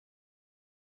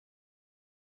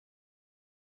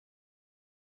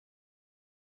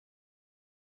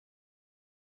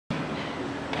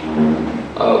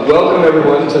Welcome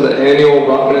everyone to the annual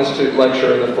Rotman Institute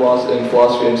lecture in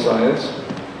philosophy and science.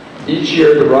 Each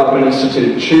year the Rotman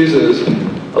Institute chooses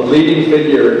a leading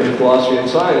figure in philosophy and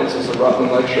science as the Rotman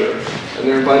lecturer, and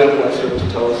they're invited to lecture to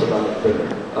tell us about their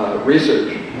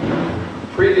research.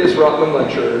 Previous Rotman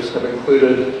lecturers have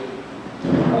included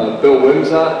Bill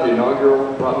Wimsatt, the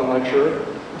inaugural Rotman lecturer,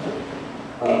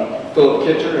 Philip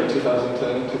Kitcher in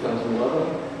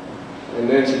 2010-2011, and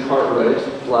Nancy Cartwright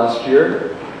last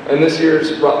year. And this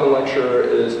year's Rotman lecturer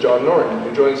is John Norton,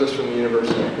 who joins us from the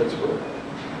University of Pittsburgh.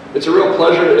 It's a real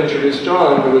pleasure to introduce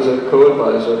John, who is a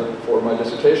co-advisor for my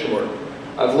dissertation work.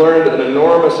 I've learned an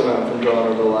enormous amount from John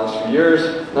over the last few years,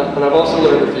 and I've also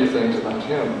learned a few things about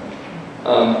him.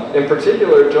 In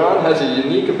particular, John has a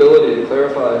unique ability to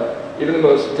clarify even the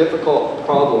most difficult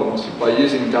problems by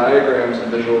using diagrams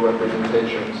and visual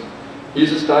representations. He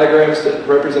uses diagrams that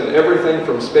represent everything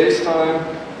from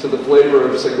space-time to the flavor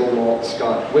of single malt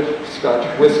Scotch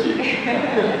whiskey.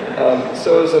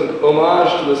 So as an homage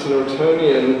to this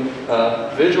Nortonian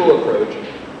visual approach,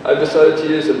 I've decided to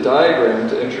use a diagram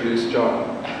to introduce John,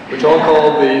 which I'll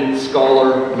call the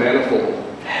scholar manifold.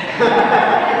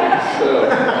 So,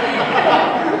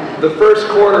 the first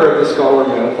corner of the scholar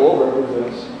manifold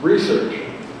represents research.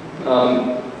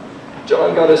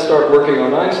 John got to start working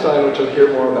on Einstein, which you'll hear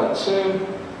more about soon.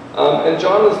 And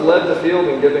John has led the field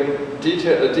in giving a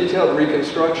detailed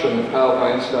reconstruction of how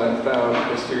Einstein found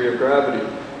his theory of gravity,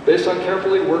 based on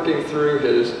carefully working through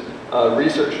his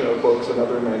research notebooks and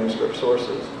other manuscript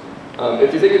sources.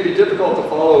 If you think it'd be difficult to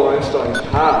follow Einstein's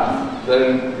path,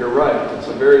 then you're right. It's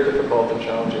a very difficult and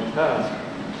challenging task.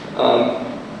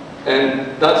 And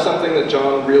that's something that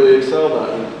John really excelled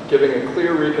at, giving a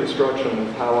clear reconstruction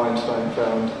of how Einstein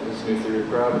found his new theory of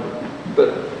gravity. But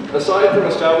aside from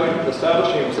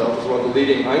establishing himself as one of the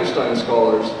leading Einstein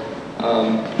scholars,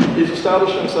 he's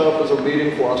established himself as a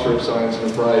leading philosopher of science in a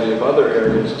variety of other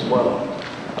areas as well.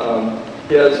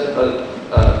 He has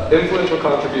influential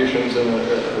contributions in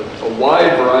a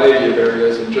wide variety of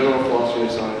areas in general philosophy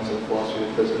of science and philosophy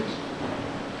of physics.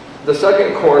 The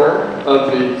second corner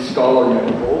of the scholar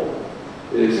manifold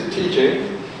is teaching.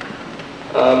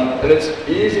 And it's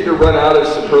easy to run out of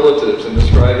superlatives in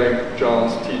describing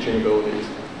John's teaching abilities.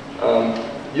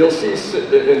 You'll see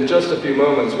in just a few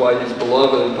moments why he's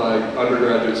beloved by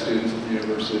undergraduate students at the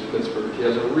University of Pittsburgh. He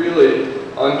has a really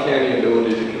uncanny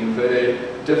ability to convey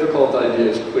difficult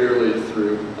ideas clearly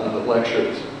through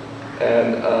lectures.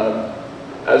 And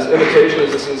as imitation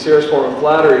is the sincerest form of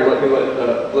flattery, let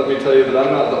me tell you that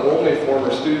I'm not the only former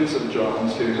students of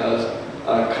John's who has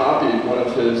copied one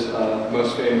of his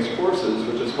most famous courses,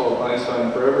 which is called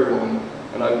Einstein for Everyone.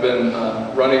 And I've been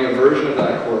running a version of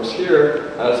that course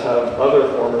here, as have other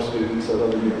former students at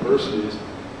other universities.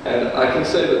 And I can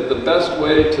say that the best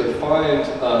way to find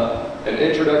an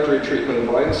introductory treatment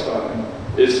of Einstein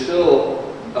is still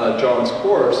John's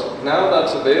course. Now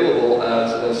that's available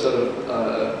as a sort of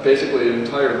basically an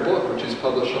entire book, which is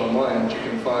published online, which you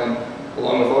can find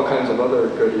along with all kinds of other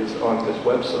goodies on his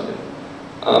website.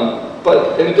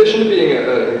 But in addition to being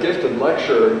a gifted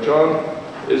lecturer, John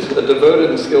is a devoted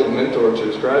and skilled mentor to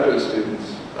his graduate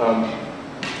students.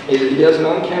 He has an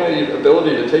uncanny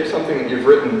ability to take something that you've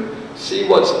written, see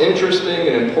what's interesting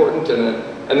and important in it,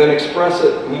 and then express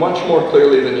it much more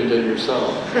clearly than you did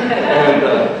yourself. And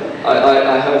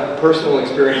I have personal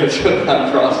experience with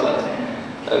that process.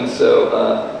 And so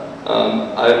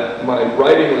my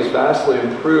writing was vastly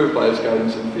improved by his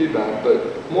guidance and feedback,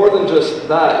 but more than just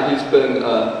that,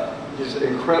 he's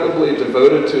incredibly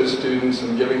devoted to his students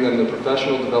and giving them the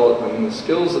professional development and the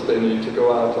skills that they need to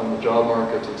go out on the job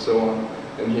market and so on.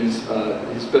 And he's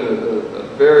been a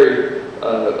very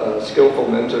skillful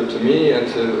mentor to me and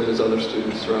to his other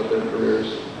students throughout their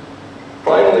careers.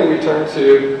 Finally, we turn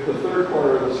to the third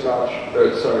corner of the the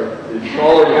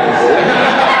scholar manifold,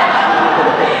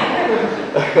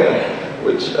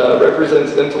 which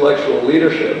represents intellectual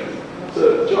leadership.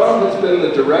 So John has been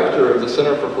the director of the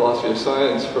Center for Philosophy of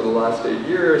Science for the last 8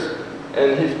 years,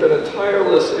 and he's been a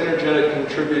tireless, energetic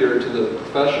contributor to the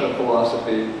profession of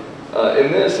philosophy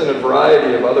in this and a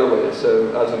variety of other ways.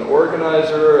 So as an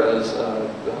organizer, as a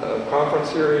conference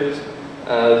series,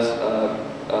 as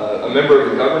a member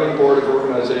of the governing board of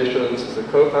organizations, as the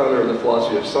co-founder of the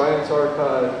Philosophy of Science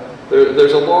Archive.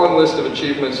 There's a long list of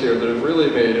achievements here that have really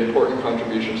made important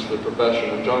contributions to the profession,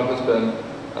 and John has been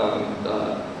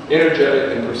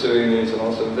energetic in pursuing these and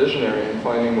also visionary in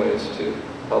finding ways to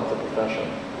help the profession.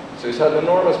 So he's had an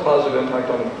enormous positive impact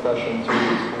on the profession through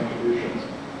these contributions.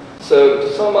 So to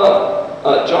sum up,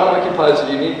 John occupies a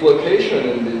unique location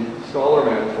in the scholar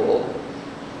manifold.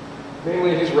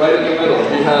 Mainly, he's right in the middle.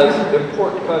 He has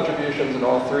important contributions in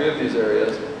all three of these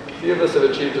areas. few of us have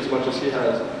achieved as much as he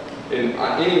has in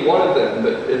any one of them,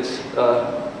 but it's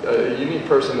a unique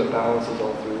person that balances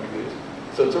all three of these.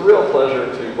 So it's a real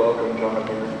pleasure to welcome John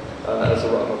here as a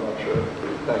Rotman lecturer.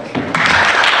 Thanks.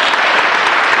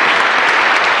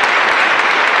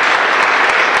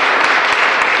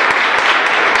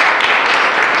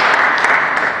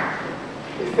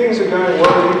 Things are going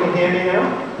well. You can hear me now?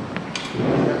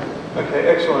 Okay,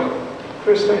 excellent.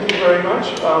 Chris, thank you very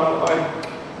much.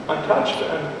 I'm touched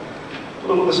and a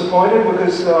little disappointed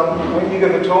because when you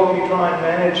give a talk, you try and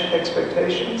manage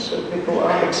expectations, so people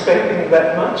aren't expecting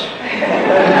that much.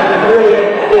 And I've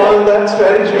really blown that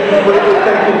strategy completely.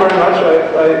 Thank you very much.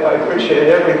 I appreciate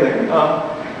everything.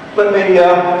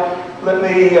 Let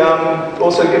me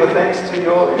also give a thanks to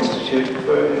your institute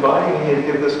for inviting me here to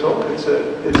give this talk. It's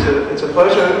a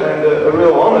pleasure and a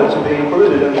real honor to be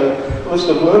included in the list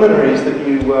of luminaries that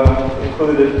you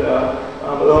included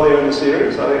earlier in the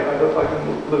series. I hope I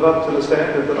can live up to the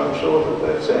standard that I'm sure that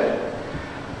they've set.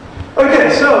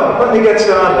 Okay, so let me get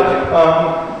started.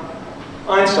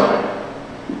 Einstein.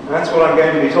 That's what I'm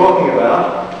going to be talking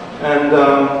about. And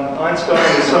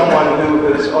Einstein is someone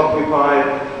who has occupied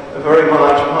a very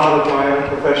large part of my own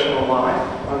professional life.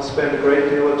 I've spent a great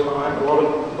deal of time, a lot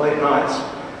of late nights,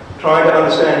 trying to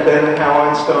understand better how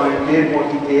Einstein did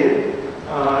what he did.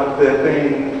 They've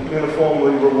been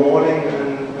uniformly rewarding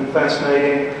and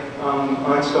fascinating.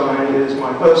 Einstein is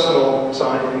my personal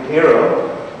scientific hero,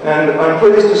 and I'm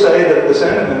pleased to say that the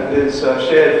sentiment is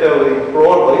shared fairly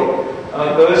broadly.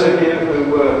 Those of you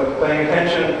who were paying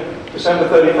attention, December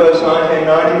 31st,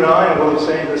 1999, will have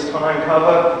seen this Time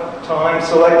cover. Time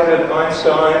selected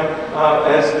Einstein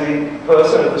as the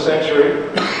person of the century,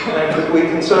 and we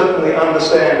can certainly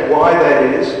understand why that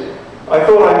is. I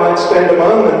thought I might spend a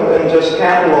moment and just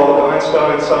catalogue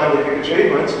Einstein's scientific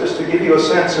achievements, just to give you a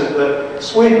sense of the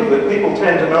sweep of it. People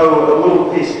tend to know a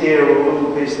little piece here or a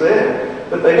little piece there,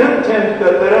 but they don't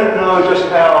know just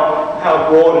how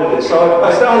broad it is. So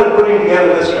I started putting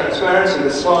together this transparency,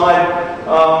 this slide,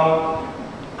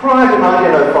 prior to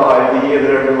 1905, the year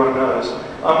that everyone knows.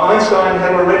 Einstein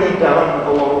had already done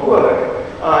a lot of work.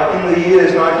 In the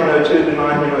years 1902 to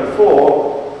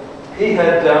 1904, he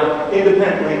had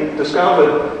independently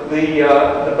discovered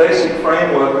the basic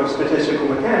framework of statistical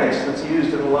mechanics that's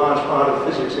used in a large part of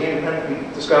physics. He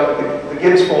independently discovered the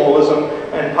Gibbs formalism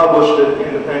and published it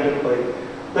independently.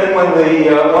 Then when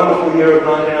the wonderful year of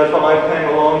 1905 came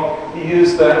along, he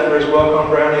used that for his work on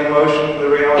Brownian motion, the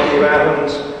reality of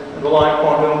atoms, and the light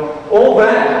quantum. All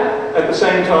that at the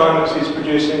same time as he's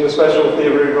producing the special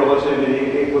theory of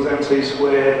relativity equals mc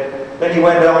squared. Then he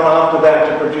went on after that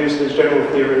to produce his general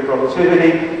theory of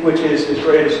relativity, which is his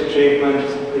greatest achievement.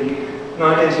 The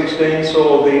 1916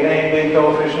 saw the A and B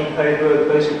coefficient paper,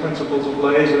 the basic principles of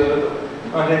laser.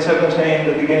 1917,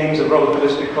 the beginnings of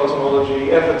relativistic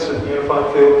cosmology, efforts at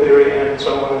unified field theory, and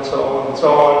so on and so on and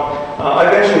so on. I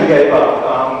eventually gave up.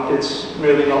 It's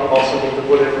really not possible to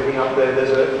put everything up there.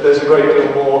 There's a great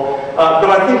deal more. But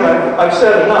I think I've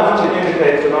said enough to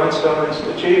indicate that Einstein's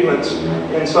achievements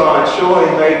in science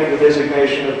surely made the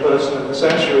designation of person of the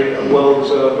century a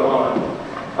well-deserved honor.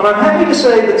 And I'm happy to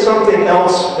say that something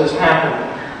else has happened.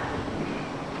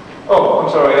 Oh, I'm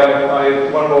sorry,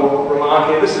 one more remark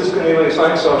here. This is Cornelius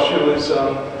Einstosh, who is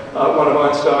one of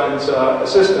Einstein's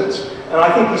assistants, and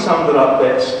I think he summed it up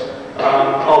best.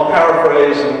 I'll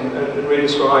paraphrase and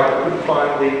re-describe. I couldn't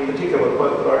find the particular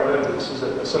quote that I remember. This is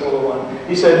a similar one.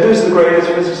 He said, "Who's the greatest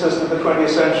physicist of the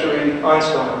 20th century?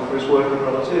 Einstein, for his work in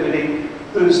relativity.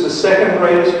 Who's the second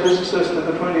greatest physicist of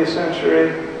the 20th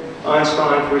century?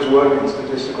 Einstein, for his work in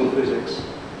statistical physics."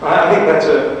 I think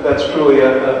that's truly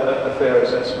a fair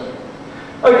assessment.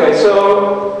 Okay,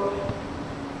 so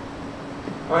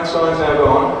Einstein's now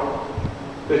gone,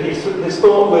 but his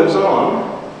thought lives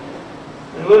on,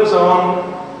 and lives on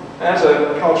as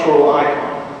a cultural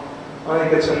icon. I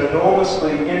think it's an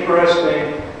enormously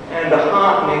interesting and a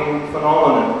heartening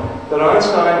phenomenon that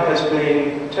Einstein has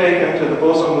been taken to the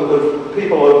bosom of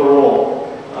people overall.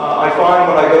 I find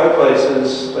when I go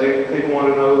places, people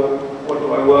want to know, what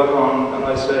do I work on? And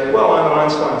I say, well, I'm an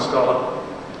Einstein scholar.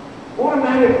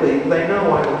 Automatically, they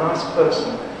know I'm a nice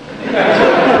person.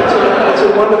 It's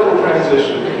a wonderful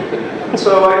transition. And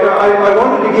so I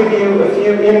wanted to give you a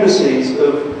few indices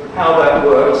of how that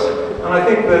works. And I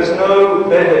think there's no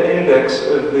better index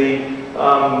of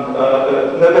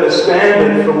no better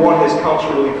standard for what is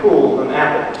culturally cool than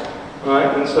Apple. Right?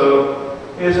 And so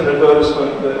here's an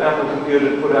advertisement that Apple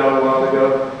Computer put out a while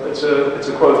ago. It's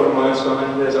a quote from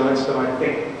Einstein. There's Einstein,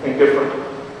 think different.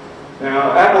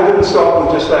 Now, Apple didn't stop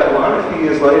with just that one. A few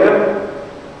years later,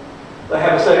 they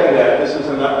have a second ad. This is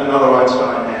another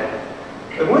Einstein ad.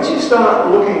 And once you start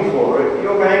looking for it,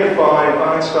 you're going to find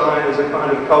Einstein as a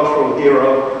kind of cultural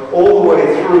hero all the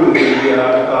way through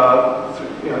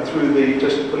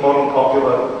just the modern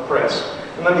popular press.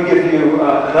 And let me give you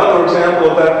another example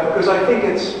of that, because I think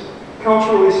it's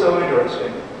culturally so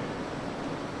interesting.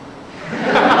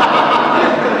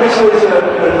 This is an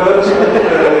advertisement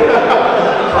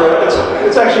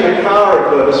it's actually a car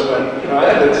advertisement,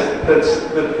 right?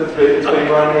 It's been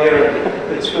run here.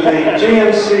 It's for the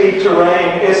GMC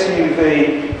Terrain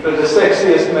SUV for the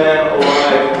sexiest man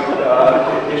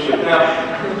alive issue. Now,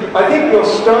 I think you're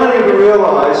starting to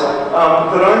realize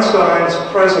that Einstein's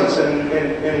presence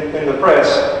in the press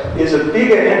is a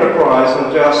bigger enterprise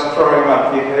than just throwing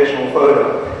up the occasional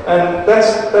photo. And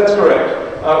that's correct.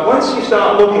 Once you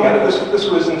start looking at it, this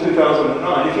was in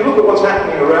 2009, if you look at what's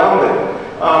happening around it,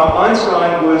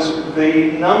 Einstein was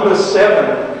the number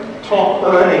 7 top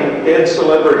earning dead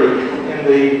celebrity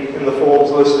in the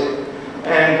Forbes listing.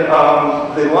 And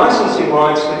the licensing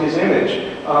rights to his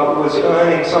image was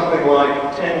earning something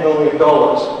like $10 million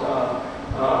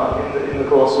in the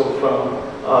course of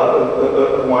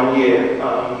 1 year.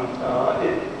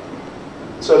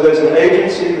 So there's an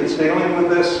agency that's dealing with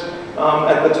this.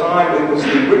 At the time, it was the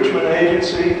Rotman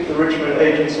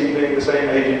agency being the same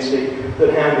agency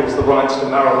that handles the rights to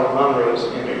Marilyn Monroe's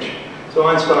image. So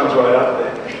Einstein's right up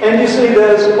there. And you see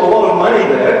there's a lot of money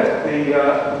there.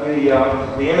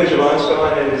 The image of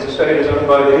Einstein and his estate is owned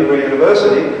by the Hebrew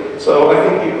University, so I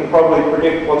think you can probably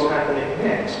predict what's happening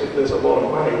next if there's a lot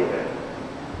of money there.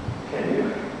 Can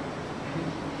you?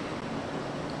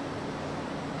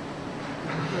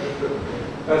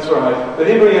 That's right. The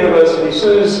Hebrew University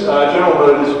sues General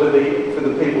Motors for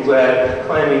the People's Ad,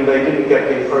 claiming they didn't get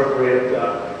the appropriate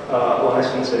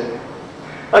licensing.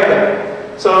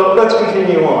 Okay, so let's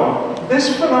continue on.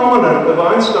 This phenomenon of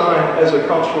Einstein as a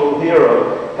cultural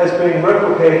hero has been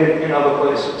replicated in other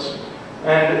places.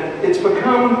 And it's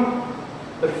become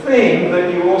a theme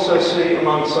that you also see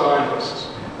among scientists.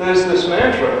 There's this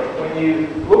mantra, when you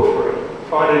look for it,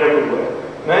 find it everywhere.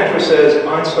 The mantra says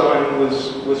Einstein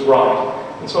was right.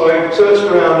 And so I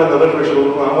searched around in the literature.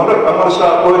 I want to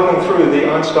start working through the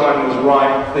Einstein was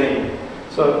right theme.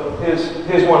 So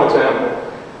here's one example.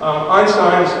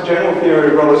 Einstein's general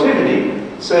theory of relativity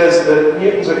says that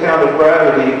Newton's account of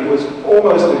gravity was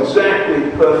almost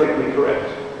exactly perfectly correct.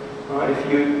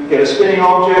 If you get a spinning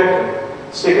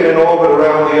object, stick it in orbit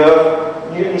around the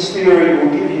Earth, Newton's theory will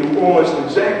give you almost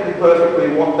exactly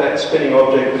perfectly what that spinning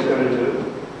object is going to do,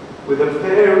 with a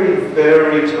very,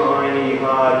 very tiny,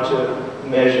 hard to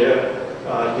measure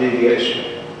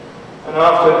deviation. And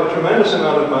after a tremendous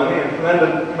amount of money and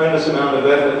tremendous amount of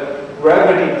effort,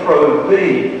 Gravity Probe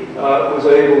B was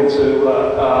able to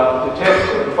detect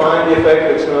and find the effect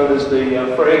that's known as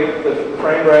the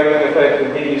frame dragging effect,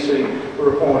 and here you see the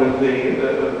report of the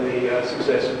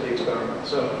success of the experiment.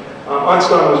 So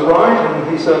Einstein was right,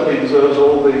 and he certainly deserves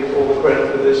all the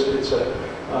credit for this. It's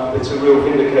a real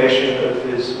vindication of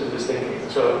his thinking.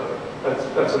 So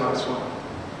that's a nice one.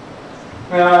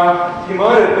 Now, you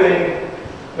might have been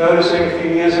noticing a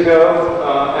few years ago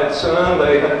at CERN,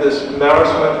 they had this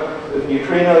embarrassment of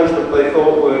neutrinos that they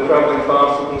thought were traveling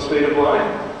faster than the speed of light.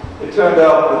 It turned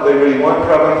out that they really weren't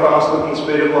traveling faster than the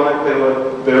speed of light. There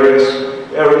were various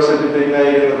errors that had been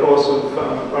made in the course of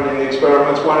running the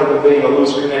experiments, one of them being a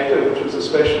loose connector, which was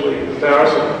especially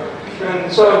embarrassing.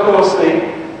 And so, of course,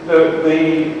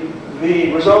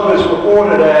 the result is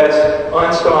reported as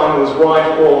Einstein was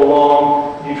right all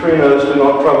along, neutrinos do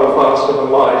not travel faster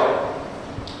than light.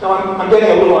 Now, I'm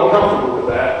getting a little uncomfortable with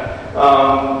that,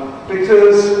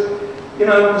 because, you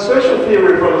know, the special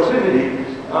theory of relativity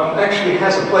actually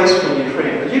has a place for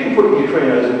neutrinos. You can put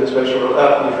neutrinos into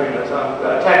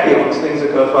tachyons, things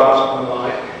that go faster than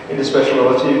light, into special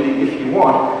relativity if you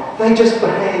want. They just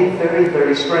behave very,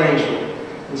 very strangely.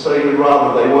 And so you would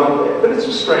rather they weren't there. But it's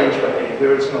a strange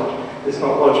behavior. It's not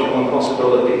logical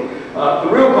impossibility. The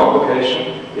real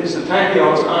complication is that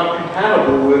tachyons aren't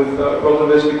compatible with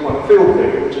relativistic quantum field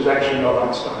theory, which is actually not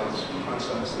Einstein's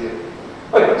theory.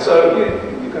 Okay, so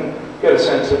you can get a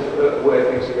sense of where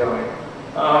things are going.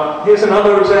 Here's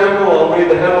another example. I'll read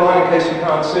the headline in case you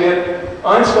can't see it.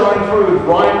 Einstein proved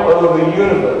right over the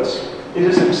universe. It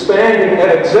is expanding at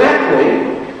exactly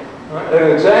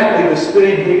the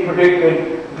speed he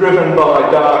predicted, driven by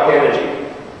dark energy.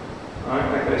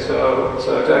 Right? Okay, so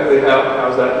exactly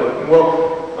how's that working? Well,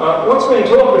 what's being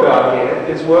talked about here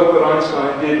is work that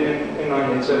Einstein did in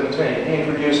 1917. He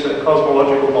introduced a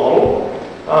cosmological model.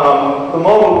 The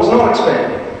model was not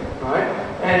expanding, right?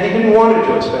 And he didn't want it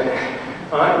to expand.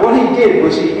 Right? What he did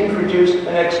was he introduced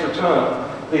an extra term,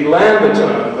 the lambda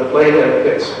term that later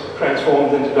gets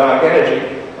transformed into dark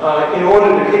energy. in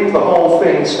order to keep the whole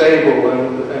thing stable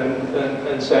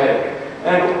and static.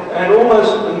 And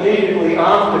almost immediately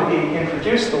after he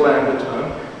introduced the lambda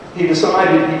term, he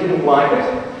decided he didn't like it.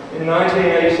 In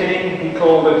 1918, he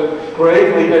called it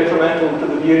gravely detrimental to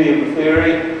the beauty of the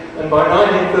theory. And by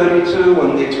 1932,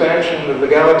 when the expansion of the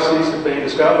galaxies had been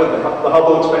discovered, the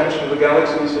Hubble expansion of the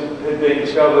galaxies had been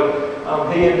discovered,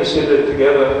 he and de Sitter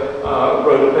together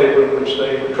wrote a paper in which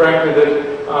they retracted it.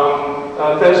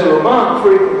 There's a remark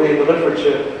frequently in the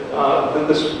literature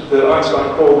that Einstein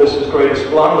called this his greatest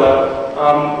blunder.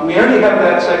 We only have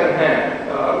that second hand.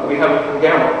 We have it from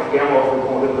Gamow. Gamow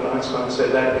reported that Einstein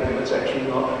said that, and it's actually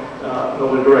not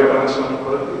a direct Einstein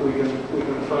quote, but we can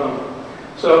affirm.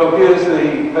 So here's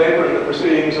the paper in the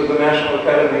Proceedings of the National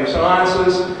Academy of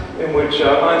Sciences, in which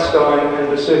Einstein and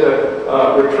de Sitter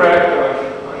retract.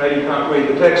 I know you can't read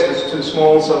the text, it's too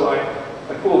small, so I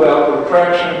pulled out the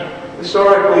retraction.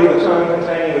 Historically, the term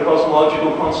containing the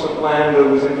cosmological constant lambda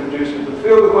was introduced into the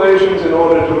field equations in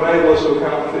order to enable us to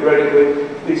account theoretically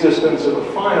the existence of a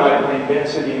finite main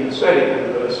density in the static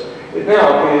universe. It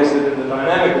now appears that in the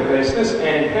dynamical case, this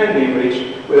end can be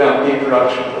reached without the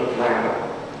introduction of lambda.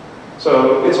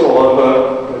 So it's all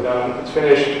over, we're done, it's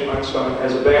finished, Einstein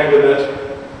has abandoned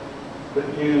it, but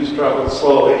news travels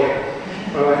slowly.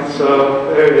 Right, so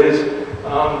there it is. You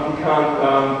can't,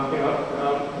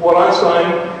 what Einstein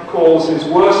calls his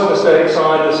worst mistake,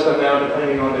 scientists are now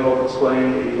depending on to help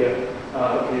explain the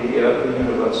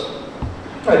universe.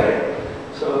 Okay,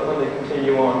 so let me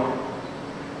continue on.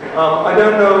 I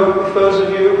don't know if those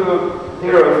of you who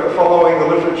here are following the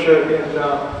literature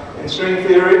in string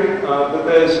theory, but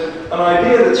there's an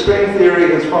idea that string theory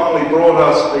has finally brought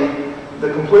us the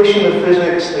completion of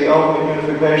physics, the ultimate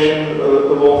unification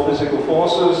of all physical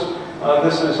forces.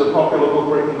 This is a popular book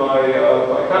written by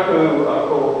Kaku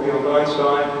called Beyond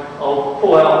Einstein. I'll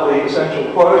pull out the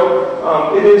essential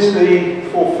quote. It is the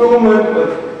fulfillment of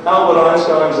Albert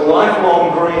Einstein's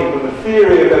lifelong dream of a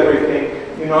theory of everything,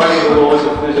 uniting the laws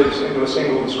of physics into a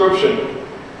single description.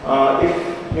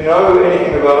 If you know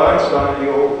anything about Einstein,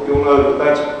 you'll know that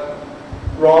that's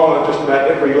wrong on just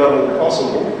about every level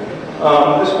possible.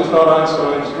 This was not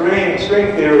Einstein's dream.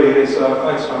 String theory is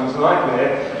Einstein's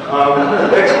nightmare.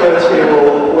 Experts here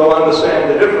will understand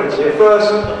the difference here.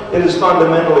 First, it is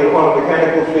fundamentally quantum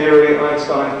mechanical theory.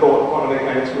 Einstein thought quantum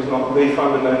mechanics was not the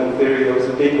fundamental theory. There was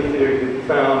a deeper theory to be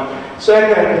found.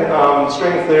 Second,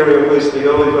 string theory, at least the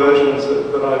early versions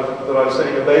that I've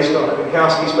seen, are based on a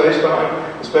Minkowski spacetime.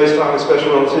 The spacetime is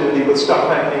special relativity with stuff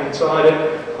happening inside it.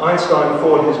 Einstein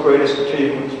thought his greatest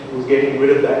achievement was getting rid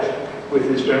of that with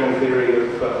his general theory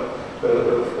of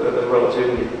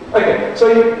relativity. Okay, so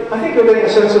I think you're getting a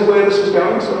sense of where this is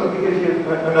going, so let me give you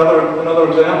another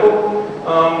example.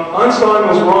 Einstein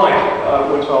was right,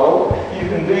 we're told. You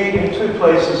can be in two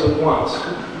places at once.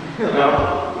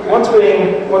 Now, what's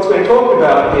being talked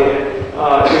about here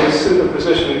is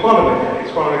superposition in quantum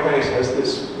mechanics. Quantum mechanics has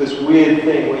this weird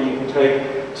thing where you can take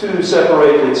two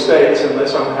separated states and they're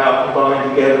somehow combined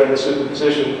together in a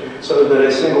superposition so that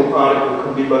a single particle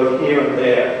can be both here and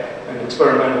there. And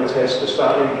experimental tests are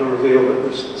starting to reveal that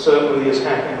this certainly is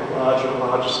happening on larger and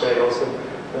larger scales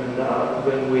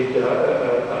than we'd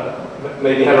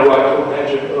maybe had a right to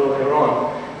imagine earlier on.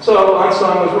 So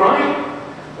Einstein was right.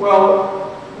 Well,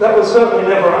 that was certainly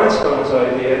never Einstein's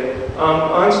idea.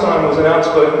 Einstein was an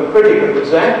outspoken critic of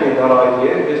exactly that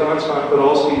idea. His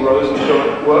Einstein-Podolsky-Rosen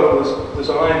joint work was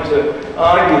designed to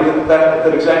argue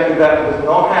that exactly that was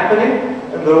not happening,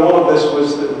 and that all of this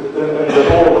was, and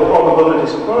that all of the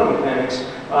probabilities of quantum mechanics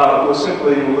was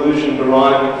simply an illusion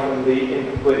deriving from the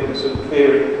incompleteness of the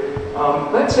theory.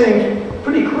 That seemed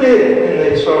pretty clear in the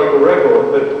historical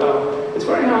record, but it's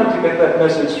very hard to get that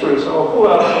message through. So I'll pull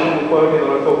out a little quote here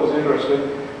that I thought was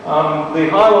interesting. The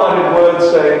highlighted words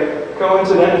say,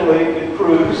 coincidentally, it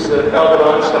proves that Albert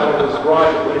Einstein was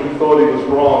right when he thought he was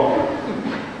wrong.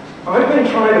 I've been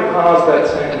trying to parse that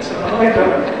sentence, and I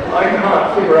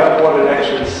can't figure out what it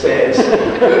actually says.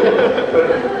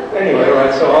 But anyway,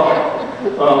 right, so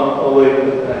I'll leave it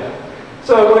at that.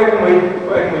 So where can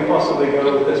we possibly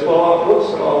go with this? Well,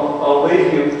 I'll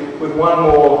leave you with one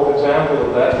more example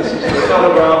of that. This is the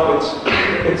Telegraph.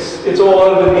 It's all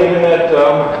over the internet.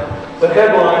 The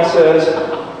headline says,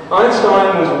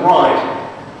 Einstein was right.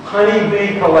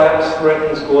 Honeybee collapse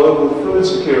threatens global food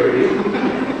security.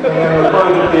 And then the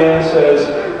quote at the end says,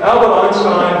 Albert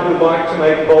Einstein, who liked to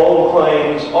make bold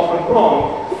claims, often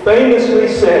wrong, famously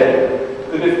said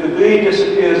that if the bee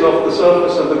disappears off the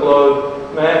surface of the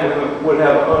globe, man would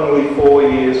have only 4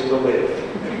 years to live.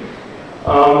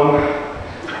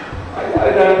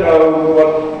 I don't know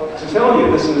what to tell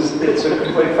you. It's a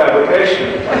complete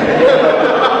fabrication.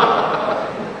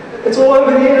 all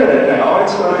over the internet now.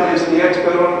 Einstein is the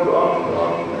expert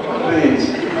on these.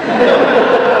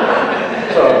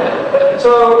 So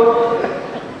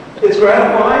it's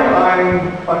gratifying.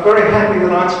 I'm very happy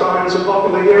that Einstein is a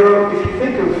popular hero. If you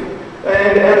think of,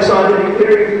 and a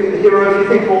scientific hero, if you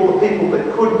think of all the people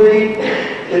that could be,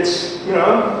 it's, you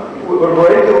know, we're a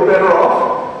great deal better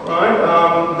off,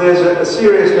 right? There's a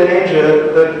serious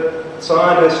danger that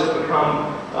scientists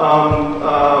become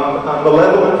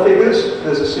malevolent figures.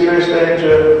 There's a serious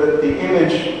danger that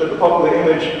the popular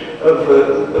image of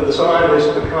the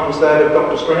scientist becomes that of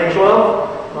Dr. Strangelove,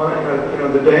 right? You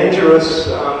know, the dangerous,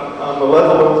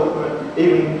 malevolent,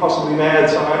 even possibly mad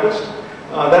scientist.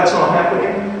 That's not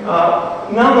happening.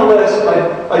 Nonetheless,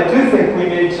 I do think we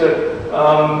need to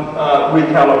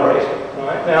recalibrate.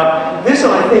 Right? Now, this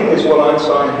I think is what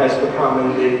Einstein has become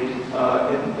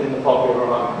in the popular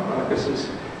eye. Right? This is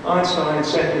Einstein's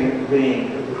sentient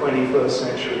being of the 21st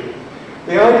century.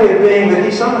 The idea being that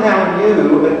he somehow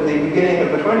knew at the beginning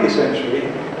of the 20th century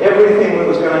everything that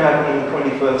was going to happen in the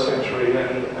 21st century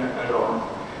and on.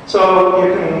 So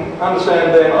you can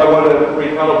understand then I want to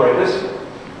recalibrate this.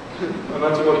 And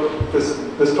that's what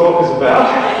this talk is about.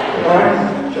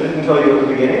 Right? I didn't tell you at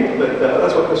the beginning, but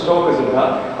that's what this talk is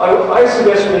about. I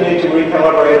suggest we need to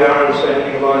recalibrate our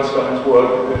understanding of Einstein's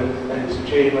work and his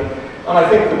achievement. And I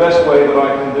think the best way that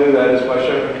I can do that is by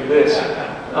showing you this.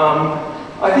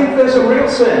 I think there's a real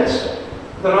sense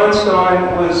that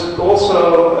Einstein was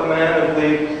also a man of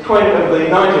the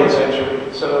 19th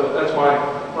century. So that's my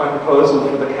proposal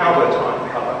for the counter time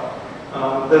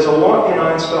cover. There's a lot in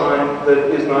Einstein that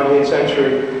is 19th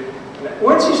century.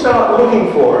 Once you start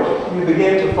looking for it, you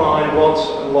begin to find lots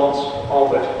and lots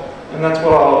of it. And that's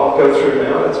what I'll go through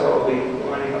now. That's how I'll be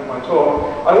winding up my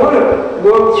talk. I want to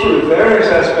work through various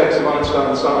aspects of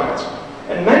Einstein's science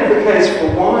and make the case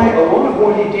for why a lot of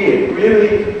what he did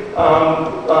really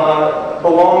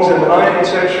belongs in the 19th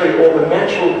century, or the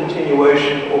natural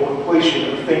continuation or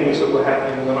completion of things that were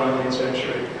happening in the 19th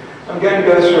century. I'm going to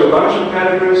go through a bunch of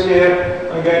categories here.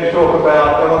 I'm going to talk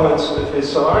about elements of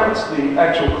his science. The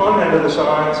actual content of the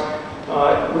science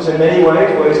was in many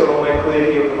ways that I'll make clear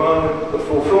to you at the moment, the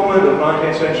fulfillment of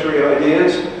 19th century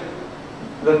ideas,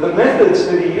 the methods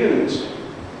that he used.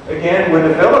 Again, we're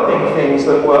developing things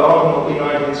that were on the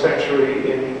 19th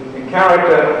century in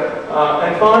character.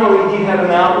 And finally, he had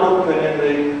an outlook that in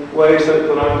the ways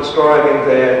that I'm describing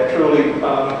there truly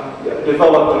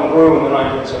developed and grew in the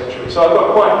 19th century. So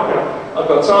I've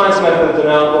got science methods and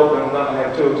outlook, and I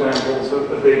have two examples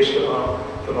of each that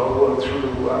I'll work through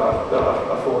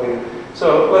for you.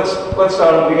 So let's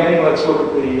start at the beginning. Let's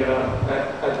look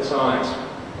at the science.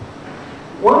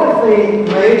 One of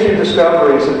the major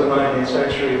discoveries of the 19th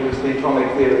century was the atomic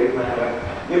theory of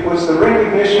matter. It was the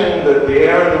recognition that the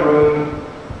air in the room,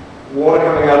 water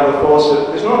coming out of the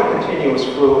faucet, is not a continuous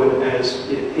fluid as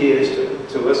it appears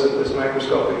to us at this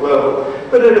macroscopic level,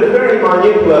 but at a very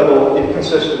minute level, it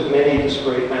consists of many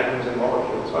discrete atoms and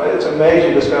molecules. Right? It's a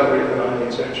major discovery of the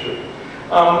 19th century.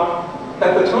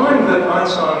 At the time that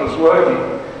Einstein was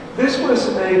working, this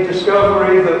was a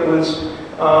discovery that was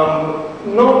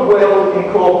not well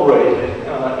incorporated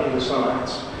into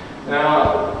science.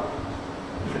 Now,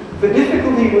 the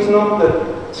difficulty was not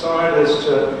that scientists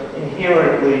are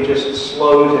inherently just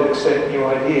slow to accept new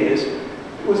ideas.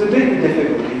 It was a deeper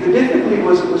difficulty. The difficulty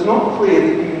was it was not clear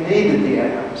that you needed the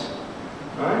atoms.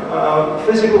 Right?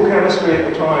 Physical chemistry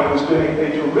at the time was doing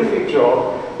a terrific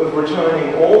job of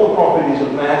returning all the properties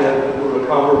of matter that were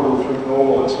recoverable through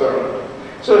normal experiment.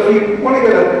 So if you want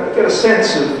to get a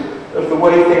sense of the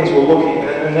way things were looking,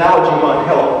 an analogy might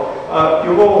help.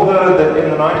 You've all heard that in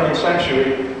the 19th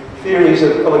century, theories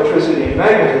of electricity and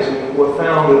magnetism were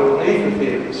founded on ether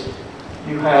theories.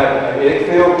 You had a magnetic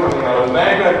field coming out of a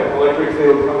magnet, an electric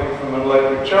field coming from an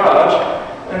electric charge,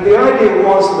 and the idea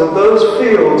was that those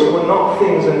fields were not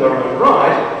things in their own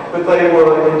right, but they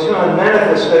were in turn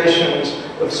manifestations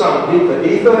of some deeper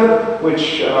ether,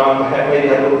 which maybe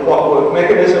had a little clockwork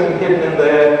mechanism hidden in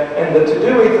there, and that to do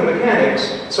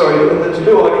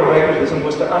electromagnetism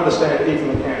was to understand ether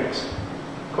mechanics.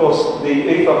 Of course, the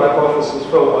ether hypothesis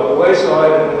fell by the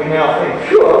wayside, and we now think,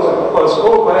 phew, that was a close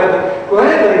call.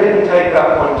 Glad they didn't take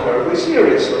that one terribly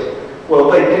seriously. Well,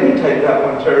 they didn't take that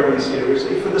one terribly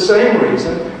seriously for the same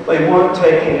reason they weren't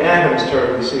taking atoms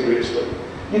terribly seriously.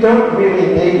 You don't really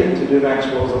need it to do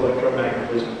Maxwell's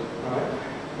electromagnetism. Right?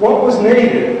 What was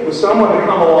needed was someone to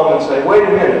come along and say, wait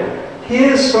a minute,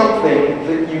 here's something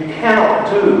that you cannot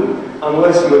do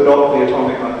unless you adopt the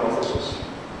atomic hypothesis.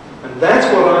 And that's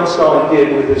what Einstein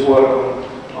did with his work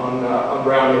on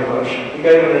Brownian motion. He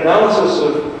gave an analysis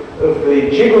of of the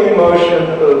jiggling motion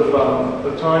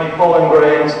of tiny pollen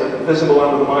grains that are visible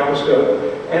under the microscope.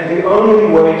 And the only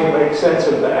way to make sense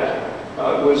of that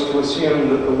was to assume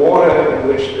that the water in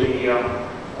which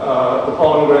the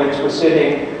pollen grains were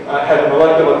sitting had a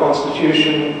molecular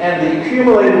constitution, and the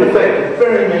accumulated effect of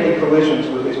very many collisions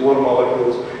with these water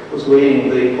molecules was leading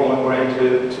the pollen grain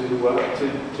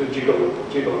to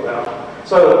jiggle about.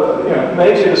 So,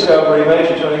 major discovery,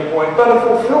 major turning point, but a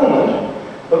fulfillment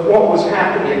of what was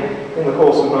happening in the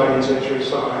course of 19th century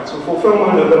science. A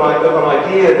fulfillment of an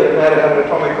idea that had an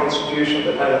atomic constitution,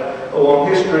 that had a long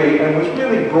history, and was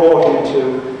really brought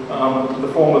into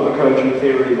the form of a cogent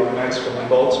theory by Maxwell and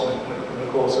Boltzmann in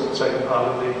the course of the second part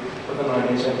of the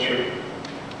 19th century.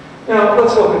 Now,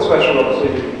 let's look at special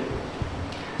relativity.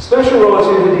 Special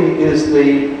relativity is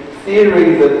the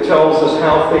theory that tells us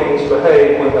how things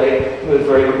behave when they move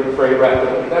very, very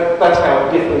rapidly. That's how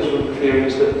it differs from the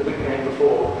theories that came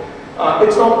before.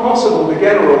 It's not possible to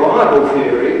get a reliable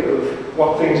theory of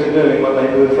what things are doing when they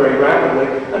move very rapidly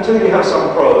until you have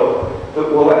some probe that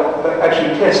will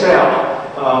actually test out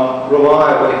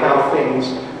reliably how things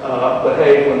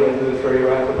behave when they move very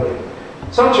rapidly.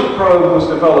 Such a probe was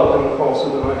developed in the course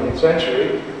of the 19th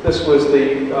century. This was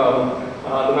the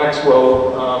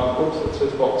Maxwell, oops, it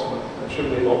says Boltzmann. There should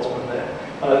be Boltzmann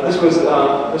there. This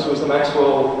was the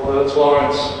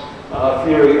Maxwell-Lorentz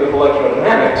theory of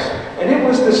electrodynamics, and it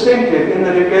was distinctive in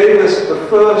that it gave us the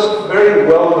first very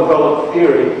well-developed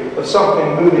theory of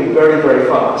something moving very, very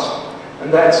fast,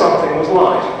 and that something was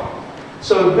light.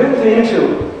 So built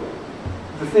into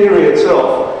the theory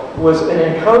itself was an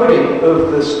encoding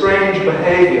of the strange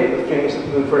behavior of things that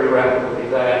move very rapidly,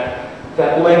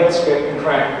 that lengths get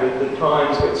contracted, that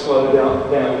times get slowed down,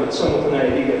 that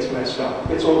simultaneity gets messed up.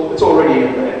 It's already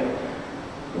in there.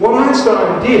 What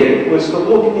Einstein did was to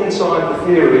look inside the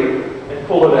theory and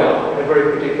pull it out in a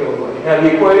very particular way. Now,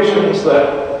 the equations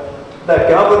that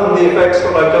govern the effects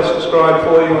that I've just described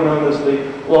for you are known as the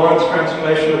Lorentz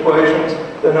transformation equations.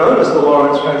 They're known as the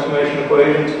Lorentz transformation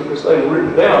equations because they were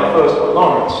written down first by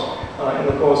Lorentz in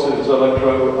the course of his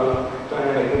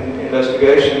electrodynamic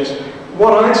investigations.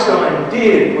 What Einstein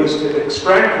did was to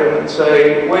extract them and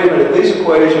say, wait a minute, these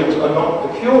equations are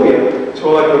not peculiar to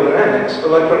electrodynamics.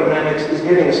 Electrodynamics is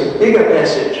giving us a bigger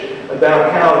message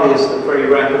about how it is that very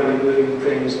rapidly moving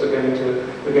things are going to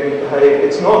behave.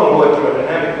 It's not an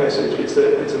electrodynamic message, it's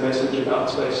a message about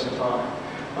space and time.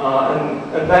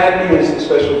 And that is the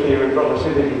special theory of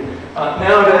relativity.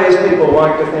 Nowadays, people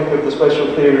like to think of the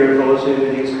special theory of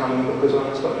relativity as coming because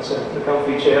Einstein sat in the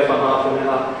comfy chair for half an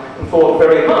hour and thought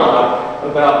very hard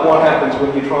about what happens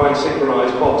when you try and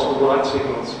synchronize clocks with light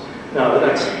signals. No,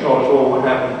 that's not at all what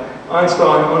happened.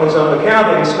 Einstein, on his own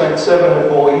accounting, spent 7 or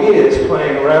more years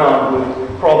playing around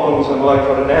with problems in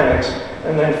electrodynamics,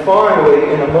 and then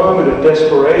finally, in a moment of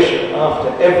desperation, after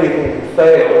everything had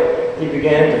failed, he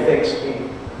began to think some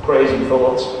crazy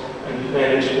thoughts and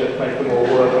managed to make them all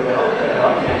work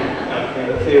out in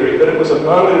a theory. But it was a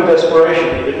moment of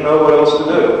desperation. He didn't know what else to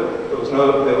do.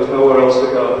 There was nowhere else to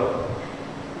go.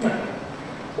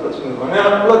 So let's move on.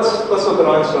 Now, let's look at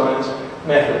Einstein's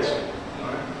methods.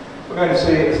 We're going to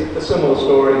see a similar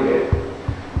story here.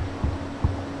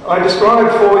 I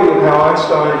described for you how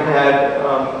Einstein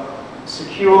had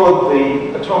secured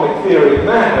the atomic theory of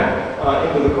matter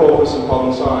into the corpus of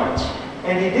modern science.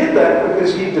 And he did that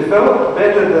because he developed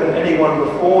better than anyone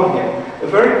before him a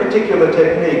very particular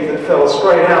technique that fell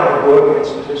straight out of work in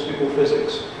statistical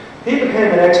physics. He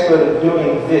became an expert at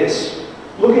doing this,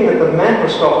 looking at the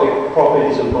macroscopic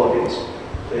properties of bodies,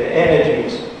 their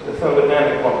energies, the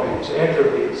thermodynamic properties,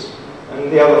 entropies,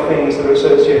 and the other things that are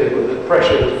associated with it,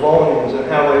 pressures, volumes, and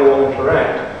how they all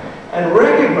interact, and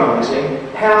recognizing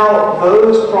how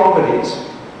those properties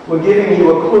were giving you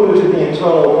a clue to the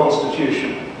internal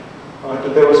constitution,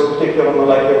 that there was a particular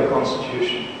molecular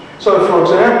constitution. So, for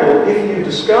example, if you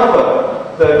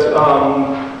discover that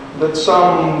some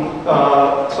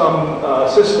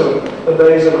system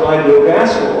obeys an ideal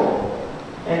gas law,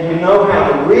 and you know how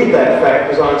to read that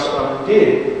fact as Einstein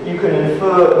did, you can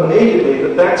infer immediately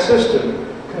that that system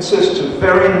consists of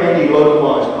very many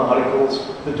localized particles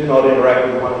that do not interact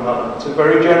with one another. It's a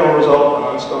very general result, and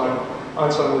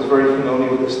Einstein was very familiar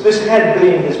with this. This had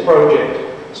been his project,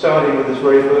 starting with his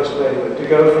very first paper, to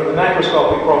go from the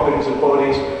macroscopic properties of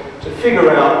bodies to figure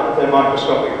out their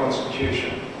microscopic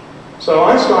constitution. So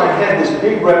Einstein had this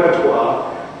big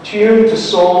repertoire tuned to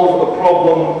solve the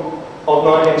problem of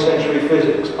 19th century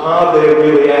physics. Are there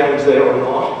really atoms there or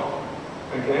not?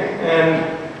 Okay,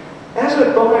 and as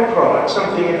a byproduct,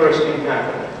 something interesting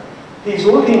happened. He's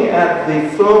looking at the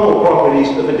thermal properties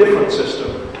of a different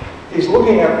system. He's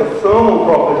looking at the thermal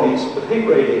properties of heat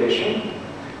radiation,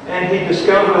 and he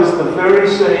discovers the very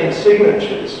same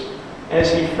signatures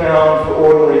as he found for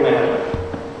ordinary matter.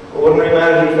 For ordinary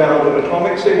matter, he found an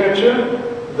atomic signature,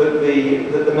 that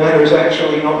the matter is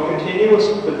actually not continuous,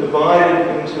 but divided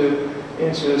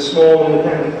into small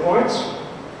independent points.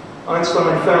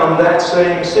 Einstein found that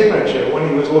same signature when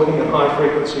he was looking at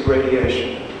high-frequency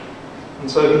radiation.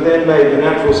 And so he then made the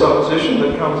natural supposition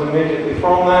that comes immediately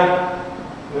from that.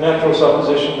 The natural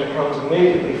supposition that comes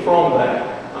immediately from that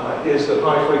is that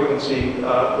high-frequency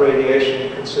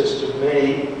radiation consists of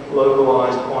many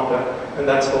localized quanta, and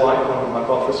that's the light quantum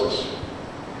hypothesis.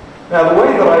 Now, the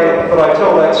way that I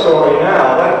tell that story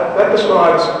now, that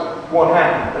describes what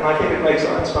happened, and I think it makes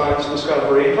Einstein's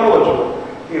discovery intelligible.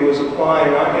 He was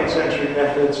applying 19th century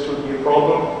methods to a new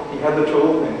problem. He had the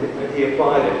tool, and he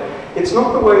applied it. It's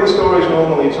not the way the story is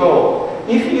normally told.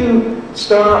 If you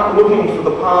start looking for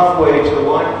the pathway to the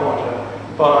light quanta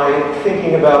by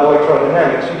thinking about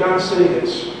electrodynamics, you don't see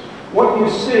this. What you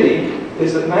see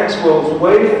is that Maxwell's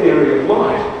wave theory of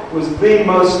light was the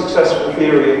most successful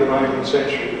theory of the 19th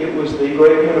century. It was the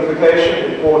great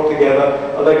unification. It brought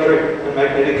together electric and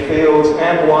magnetic fields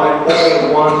and light all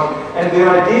in one. And the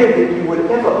idea that you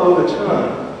would ever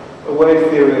overturn a wave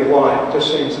theory of light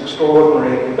just seems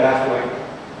extraordinary and baffling.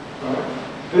 Right?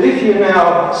 But if you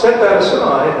now set that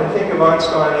aside and think of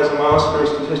Einstein as a master of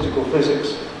statistical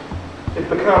physics, it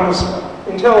becomes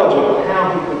intelligible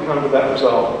how he could come to that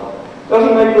result.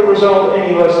 Doesn't make the result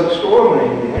any less extraordinary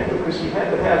in the end, because he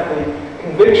had to have the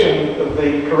conviction of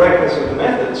the correctness of the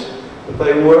methods, that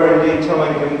they were indeed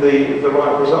telling him the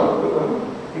right result.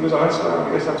 But he was Einstein.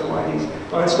 I guess that's why he's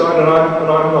Einstein and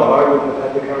I'm not. I wouldn't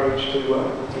have had the courage to do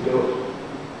it.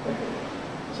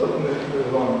 So let's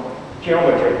move on.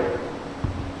 Geometry.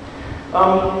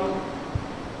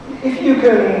 If you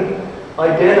can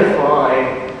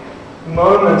identify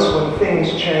moments when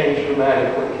things change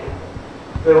dramatically,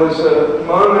 there was a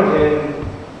moment in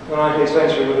the 19th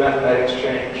century when mathematics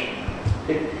changed.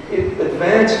 It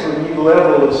advanced to a new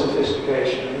level of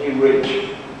sophistication, a new reach.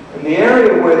 And the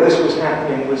area where this was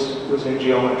happening was in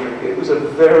geometry. It was a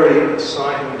very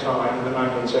exciting time in the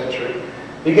 19th century.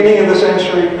 Beginning of the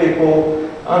century, people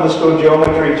understood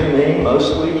geometry to mean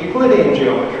mostly Euclidean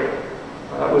geometry.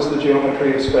 That was the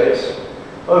geometry of space.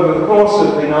 Over the course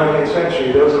of the 19th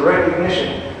century, there was a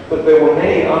recognition that there were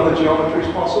many other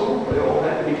geometries possible. They all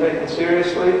had to be taken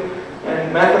seriously,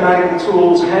 and mathematical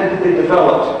tools had to be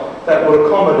developed that would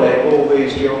accommodate all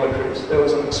these geometries. There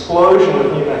was an explosion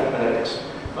of new mathematics.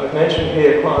 I've mentioned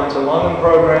here Klein's London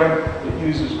program that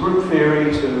uses group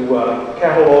theory to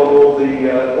catalog all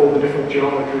the different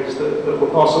geometries that were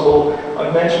possible.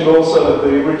 I've mentioned also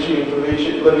the Ricci and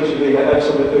Levi-Civita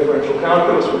absolute differential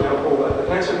calculus. We now call that the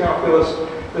tensor calculus.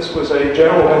 This was a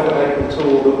general mathematical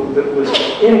tool that was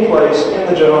in place in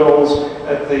the journals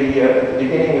at the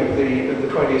beginning of the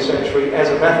 20th century as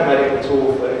a mathematical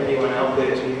tool for anyone out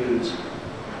there to use.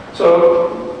 So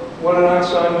what did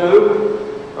Einstein do?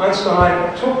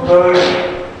 Einstein took those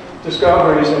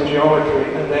discoveries in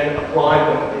geometry and then applied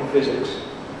them in physics.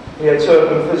 He had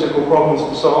certain physical problems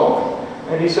to solve,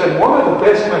 and he said, what are the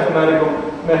best mathematical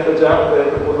methods out there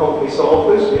that will help me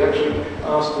solve this? He actually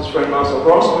asked his friend Marcel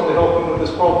Grossman to help him with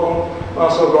this problem.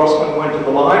 Marcel Grossman went to the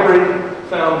library,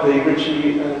 found the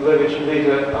Ricci and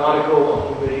Levi-Civita article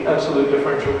on the absolute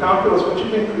differential calculus, which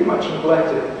had been pretty much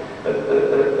neglected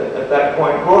at that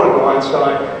point, brought it to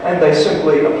Einstein, and they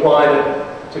simply applied it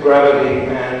to gravity,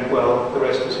 and, well, the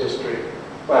rest is history.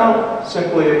 Well,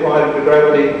 simply applied it to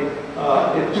gravity.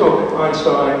 It took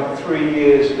Einstein 3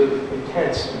 years of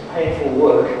intense and painful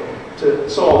work to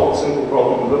solve the simple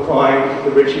problem of applying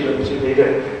the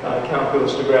Ricci-Levi-Civita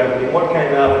calculus to gravity. And what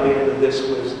came out at the end of this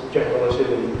was general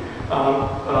relativity.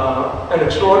 An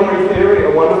extraordinary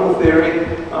theory, a wonderful theory.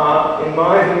 In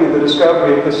my view, the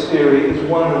discovery of this theory is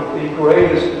one of the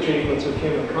greatest achievements of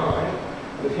humankind,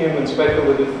 of human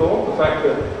speculative thought. The fact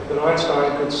that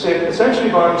Einstein could sit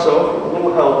essentially by himself with a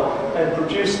little help and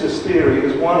produce this theory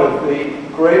is one of the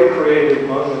great creative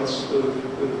moments of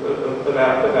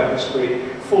our history,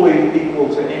 fully equal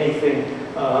to anything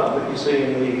that you see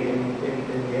in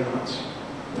the arts.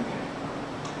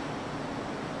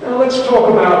 Now let's talk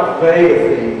about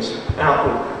vaguer themes,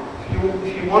 outlook.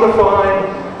 If you want to find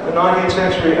a 19th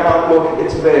century outlook,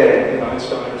 it's there in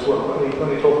Einstein as well. Let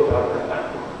me talk about that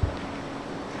outlook.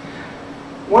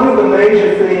 One of the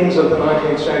major themes of the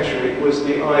 19th century was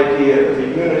the idea of the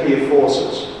unity of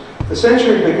forces. The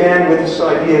century began with this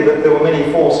idea that there were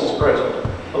many forces present: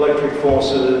 electric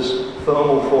forces,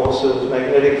 thermal forces,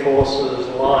 magnetic forces,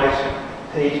 light,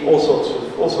 heat, all sorts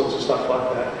of stuff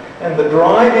like that. And the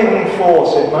driving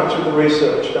force in much of the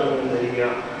research done in the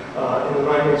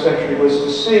 19th century was to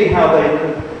see how they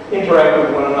could interact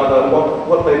with one another,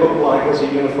 what they look like as a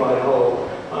unified whole.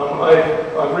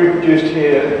 I've reproduced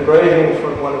here an engraving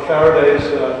from one of Faraday's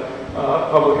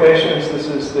publications. This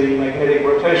is the magnetic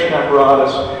rotation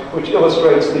apparatus, which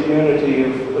illustrates the unity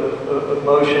of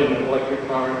motion and electric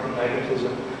current and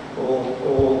magnetism all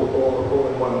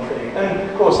in one thing. And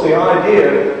of course, the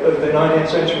idea of the 19th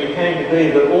century came to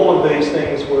be that all of these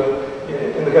things were,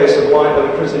 in the case of light,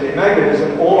 electricity, and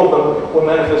magnetism, all of them were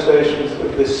manifestations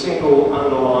of this single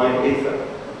underlying ether.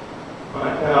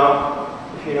 Right? Now,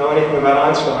 if you know anything about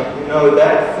Einstein, you know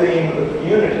that theme of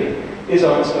unity is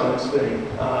Einstein's theme.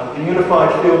 The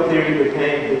unified field theory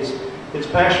became his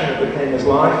passion, it became his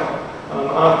life.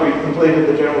 After he completed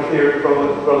the general theory of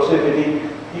relativity,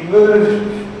 he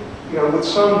moved, with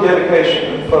some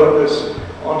dedication and focus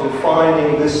onto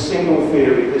finding this single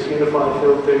theory, this unified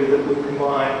field theory that would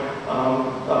combine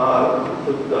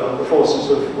the forces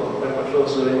of, well, not much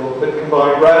forces anymore, but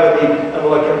combine gravity and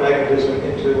electromagnetism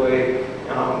into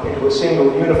a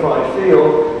single unified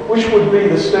field, which would be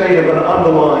the state of an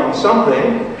underlying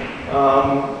something.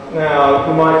 Now,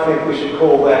 you might think we should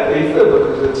call that ether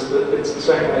because it's the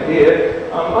same idea.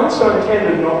 Einstein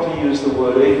tended not to use the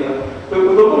word ether, but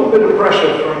with a little bit of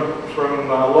pressure from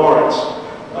Lawrence,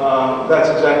 that's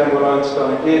exactly what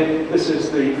Einstein did. This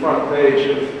is the front page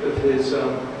of his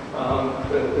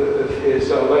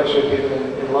lecture given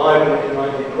in Leiden in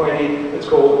 1920. It's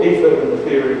called Ether and the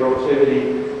Theory of Relativity,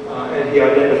 and he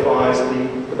identifies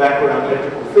the background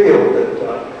electrical field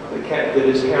that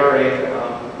is carrying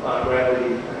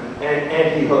gravity,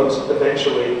 and he hopes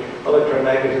eventually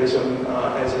electromagnetism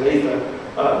as an ether.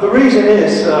 The reason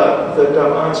is that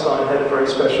Einstein had a very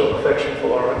special affection for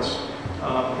Lawrence.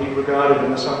 He regarded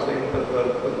him as something of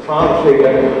a father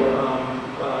figure,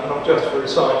 not just for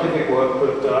his scientific work,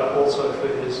 but also for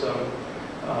his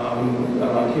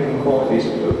human qualities.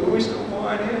 Are we still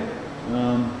quiet here?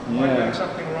 Am I doing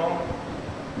something wrong?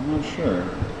 I'm not sure.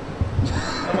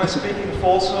 Am I speaking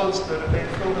falsehoods that have been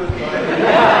filtered by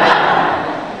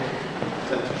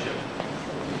censorship?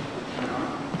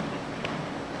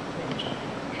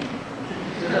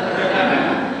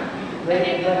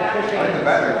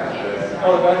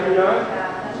 Oh, the battery died?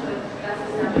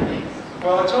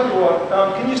 Well, I tell you what,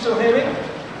 can you still hear me?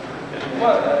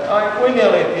 Well, we're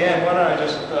nearly at the end. Why don't I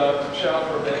just shout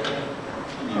for a bit?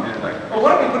 Oh, why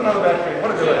don't we put another battery in?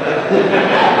 What a good idea.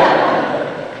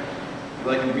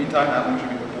 Like in the meantime, how long should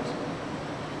we put this?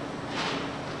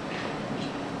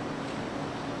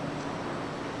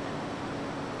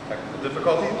 Technical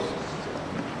difficulties?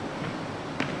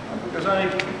 There's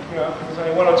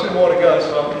only one or two more to go,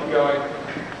 so I'll keep going.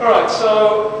 All right,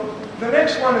 so the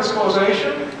next one is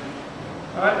causation.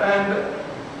 Right? And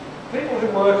people who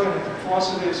work in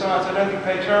philosophy of science, I don't think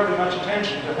pay terribly much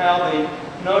attention to how the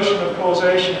notion of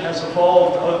causation has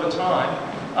evolved over time.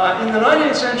 In the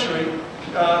 19th century,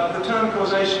 the term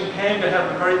causation came to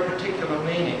have a very particular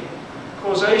meaning.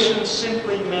 Causation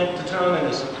simply meant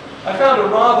determinism. I found a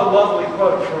rather lovely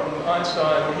quote from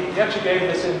Einstein. He actually gave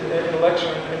this in a lecture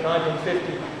in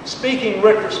 1950, speaking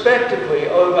retrospectively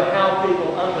over how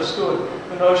people understood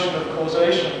the notion of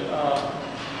causation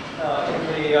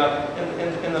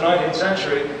in the 19th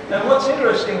century. And what's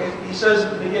interesting is he says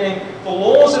at the beginning, the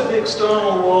laws of the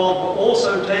external world were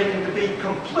also taken to be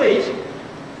complete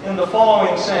in the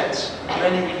following sense. And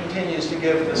then he continues to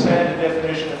give the standard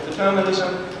definition of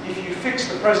determinism. If you fix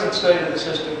the present state of the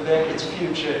system, then its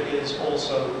future is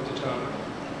also determined.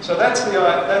 So that's the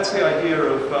idea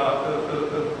of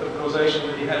causation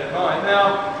that he had in mind.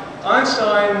 Now,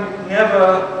 Einstein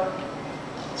never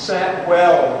sat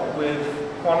well with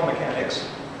quantum mechanics,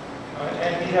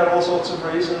 and he had all sorts of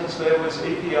reasons. There was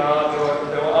EPR,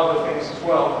 there were other things as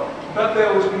well. But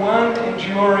there was one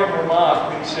enduring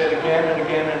remark that he said again and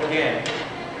again and again.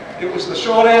 It was the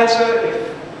short answer. If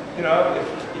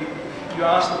you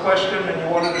asked the question and you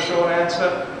wanted a short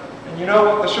answer, and you know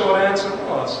what the short answer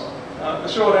was? The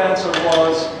short answer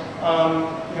was,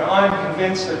 I'm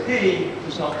convinced that he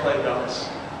does not play dice.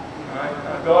 Right?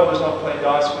 God does not play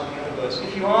dice with the universe.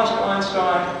 If you ask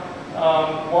Einstein,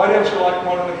 why don't you like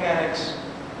quantum mechanics?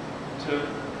 To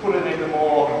put it in a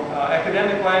more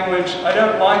academic language, I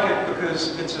don't like it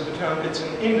because it's an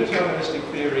indeterministic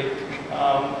theory,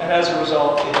 and as a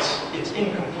result, it's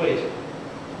incomplete.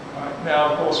 Right?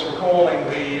 Now, of course, recalling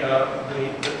the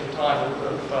title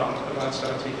of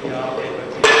Einstein's EPR paper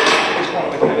is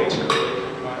quantum mechanics complete.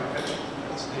 Right?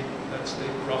 That's the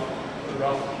rough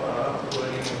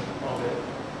wording of it.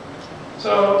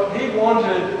 So he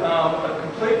wanted a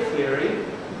complete theory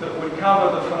that would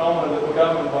cover the phenomena that were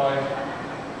governed by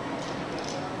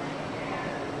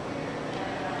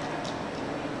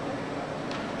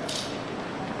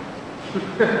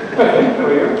Okay, there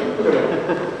we go. Look at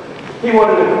that. He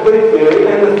wanted a complete theory,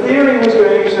 and the theory was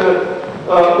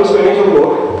going to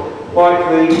look like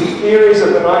the theories of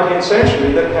the 19th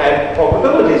century that had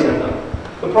probabilities in them.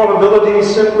 The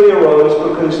probabilities simply arose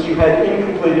because you had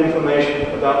incomplete information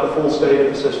about the full state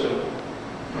of the system.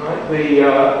 Right? The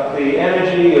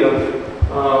energy of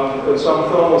some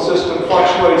thermal system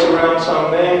fluctuates around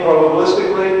some mean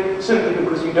probabilistically simply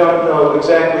because you don't know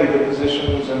exactly the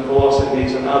positions and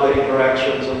velocities and other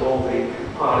interactions of all the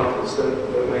particles that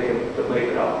make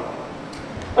it up.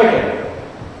 Okay.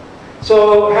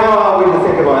 So how are we to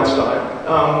think of Einstein?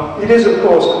 It is, of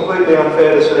course, completely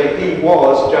unfair to say he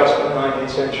was just a 19th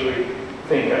century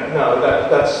thinker. No,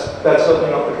 that's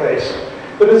certainly not the case.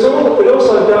 But it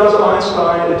also does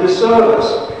Einstein a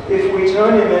disservice if we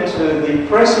turn him into the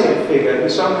prescient figure who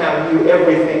somehow knew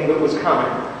everything that was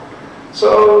coming.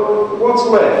 So what's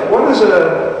left? What does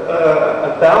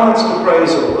a balanced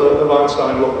appraisal of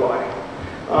Einstein look like?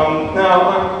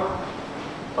 Now,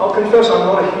 I'll confess I'm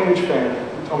not a huge fan of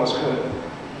Thomas Kuhn,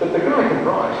 but the guy can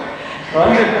write,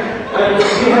 right? And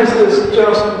he has this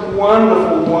just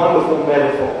wonderful, wonderful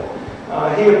metaphor.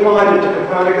 He applied it to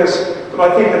Copernicus, but I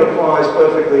think it applies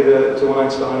perfectly to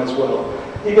Einstein as well.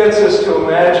 He gets us to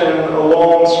imagine a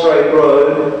long, straight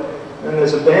road, and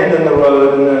there's a bend in the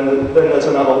road, and then there's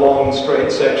another long,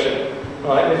 straight section.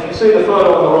 Right? And if you see the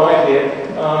photo on the right here,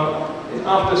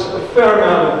 after a fair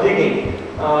amount of digging,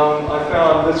 I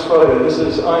found this photo. This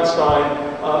is Einstein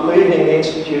leaving the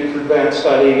Institute for Advanced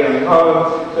Study, going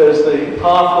home. There's the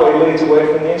pathway leads away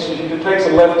from the Institute. It takes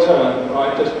a left turn,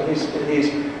 right?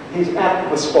 He's at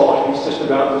the spot. He's just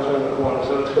about to turn the corner,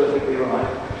 so it's perfectly right.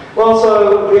 Well,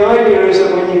 so the idea is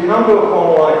that when you come to a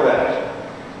corner like that,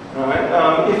 right,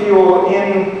 if you're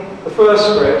in the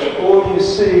first stretch, all you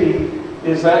see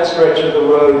is that stretch of the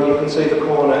road. You can see the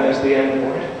corner as the end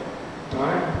point.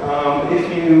 Right? If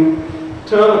you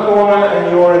turn the corner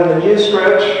and you're in the new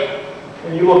stretch,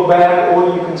 and you look back,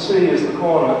 all you can see is the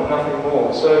corner, nothing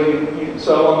more. So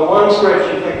on the one stretch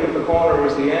you think of the corner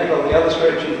as the end, on the other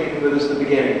stretch you think of it as the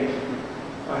beginning.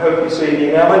 I hope you see the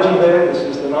analogy there. This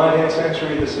is the 19th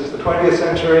century, this is the 20th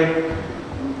century.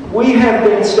 We have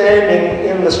been standing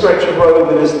in the stretch of road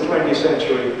that is the 20th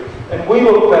century, and we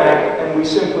look back and we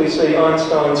simply see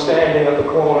Einstein standing at the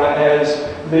corner as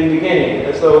the beginning,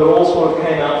 as though it all sort of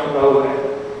came out from nowhere.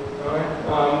 Right?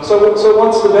 So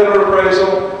what's the better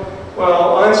appraisal?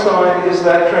 Well, Einstein is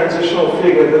that transitional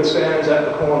figure that stands at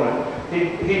the corner.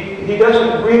 He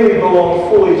doesn't really belong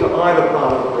fully to either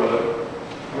part of the road.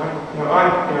 Right?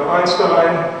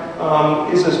 Einstein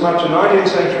is as much a 19th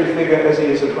century figure as he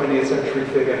is a 20th century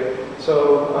figure.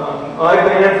 So I've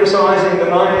been emphasizing the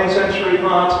 19th century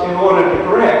parts in order to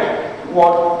correct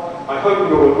what I hope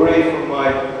you'll agree from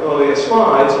my earlier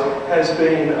slides has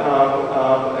been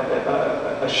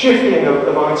a shifting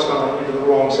of Einstein into the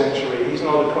wrong century. He's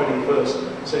not a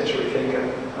 21st century thinker.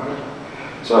 Right?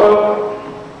 So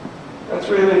that's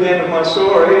really the end of my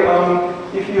story.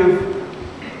 If you've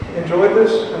enjoyed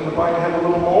this and would like to have a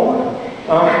little more,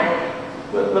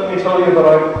 let me tell you that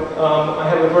I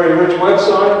have a very rich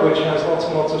website which has lots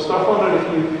and lots of stuff on it. If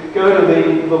you go to the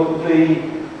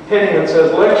heading that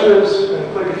says lectures and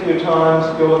click a few times,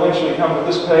 you'll eventually come to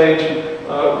this page,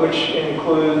 which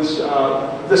includes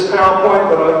this PowerPoint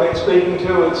that I've been speaking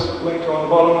to. It's linked on the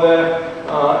bottom there,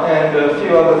 and a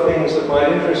few other things that might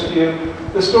interest you.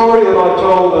 The story that I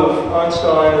told of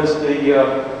Einstein as the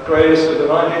greatest of the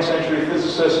 19th century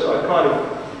physicists, I kind of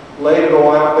laid it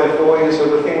all out there for you. So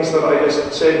the things that I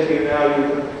just said to you now,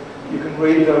 you can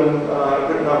read them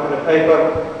written up in a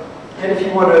paper. And if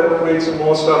you want to read some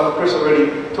more stuff, Chris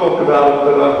already talked about it,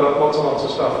 but I've got lots and lots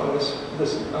of stuff in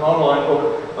an online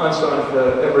book, Einstein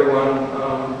for Everyone,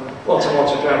 lots and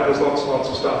lots of chapters, lots and lots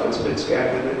of stuff. It's a bit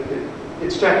scattered.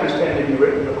 Its chapters tend to be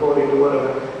written according to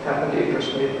whatever happened to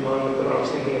interest me at the moment that I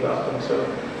was thinking about them. So,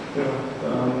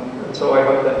 and so I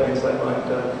hope that means that might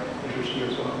interest you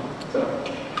as well. So,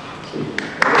 see.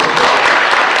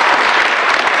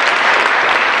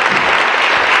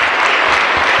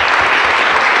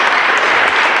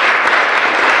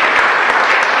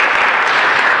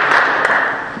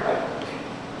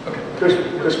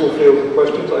 Chris will field the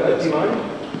questions. I had mine.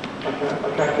 I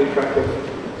can't keep track of it.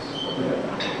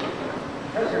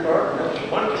 Professor Norton,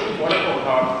 wonderful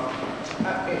talk.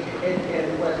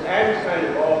 And was Einstein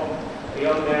involved, a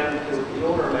young man to the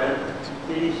older man,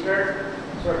 did he start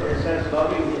sort of in a sense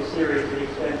loving his theory to the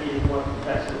extent he didn't want to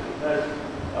test it? Because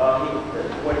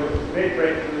when his great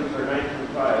breakthroughs were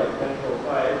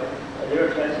 1905, and they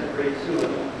were tested very soon,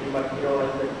 like the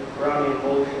Brownian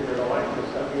motion and all that kind of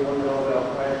stuff. He won the Nobel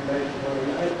Prize in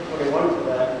 1921 for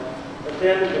that. But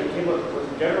then it came up with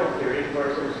general general theory, of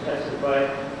course, it was tested by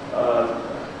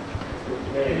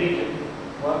Egypt.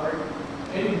 What?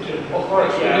 Egypt. Of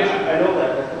course, yeah, I know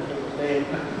that. That's his name.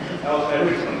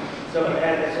 So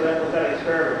that was that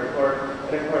experiment,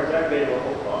 and of course that made him a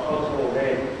household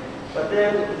name. But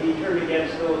then he turned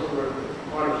against those who were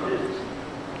quantum physics,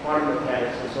 quantum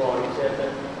mechanics, and so on. He said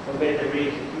that what made the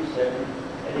reason you said, and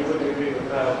he wouldn't agree with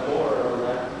Kyle Bohr on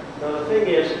that. Now the thing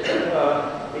is, the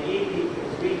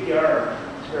EPR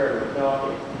experiment, now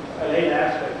a late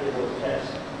aspect of those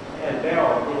tests, and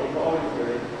Bell, in equality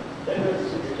theory, that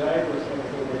was the guy was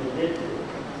everything that he did do.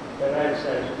 That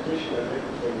Einstein's position on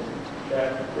different things, that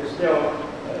there's still,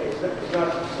 it's not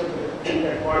simply in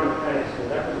that quantum mechanics and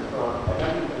that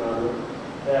phenomenon,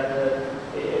 that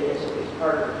it's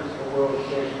part of the physical world of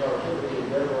stage relativity in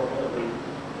general,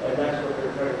 and that's what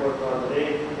they're trying to work on today.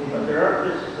 But there are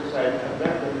physicists that have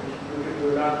methods who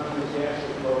are not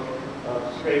enthusiastic about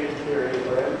straight theory or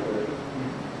M theory.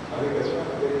 I think that's right.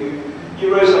 You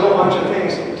raised a whole bunch of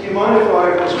things. Do you mind if I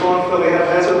respond fairly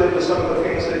haphazardly to some of the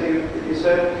things that you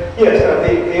said? Yes,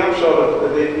 the upshot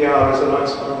of the APR is that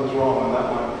Einstein was wrong on that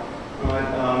one. Right?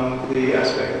 The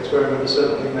aspect experiment has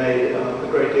certainly made a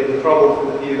great deal of trouble for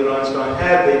the view that Einstein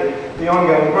had. The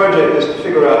ongoing project is to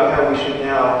figure out how we should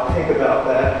now think about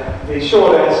that. The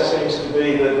short answer seems to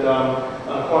be that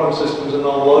quantum systems are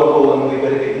non-local and we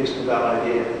better get used to that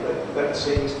idea. That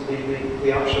seems to be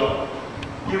the upshot.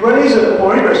 You raise a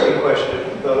more interesting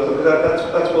question, though, because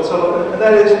that's what's up, and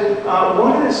that is,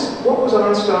 what was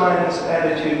Einstein's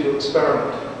attitude to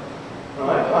experiment?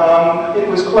 Right? It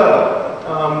was clever.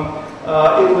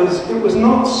 It was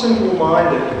not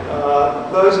simple-minded.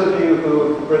 Those of you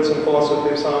who have read some philosophy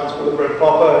of science will have read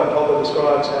Popper, and Popper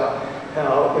describes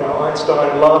how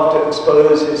Einstein loved to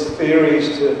expose his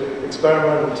theories to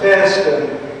experimental test, and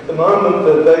the moment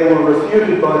that they were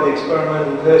refuted by the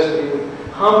experimental test, he would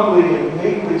humbly and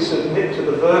meekly submit to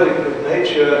the verdict of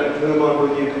nature and move on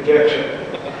with new conjecture.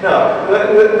 No,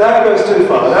 that goes too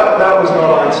far. That was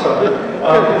not Einstein.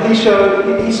 He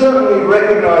certainly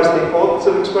recognized the importance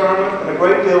of experiment, and a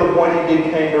great deal of what he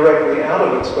did came directly out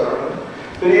of experiment.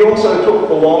 But he also took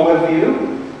the longer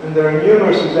view, and there are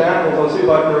numerous examples. I'll see if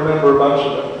I can remember a bunch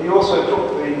of them. He also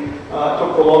took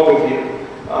the longer view,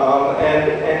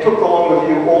 and took the longer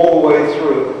view all the way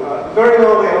through. Very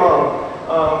early on,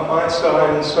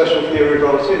 Einstein's special theory of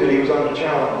relativity was under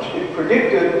challenge. It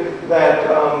predicted that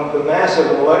the mass of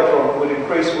an electron would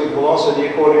increase with velocity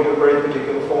according to a very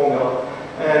particular formula.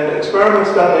 And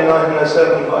experiments done in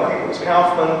 1907 by, I think it was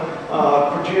Kaufman,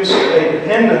 produced a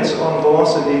dependence on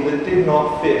velocity that did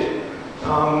not fit.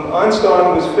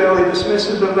 Einstein was fairly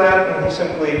dismissive of that, and he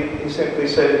simply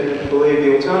said he didn't believe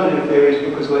the alternative theories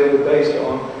because they were based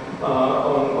on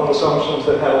assumptions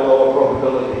that had a lower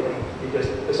probability. He just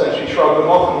essentially shrugged them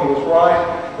off, and he was right.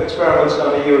 Experiments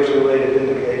done a year or two later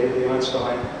indicated the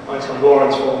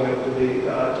Einstein-Lorentz formula to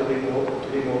be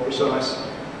more precise.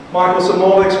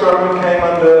 Michelson-Morley experiment came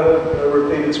under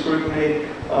repeated scrutiny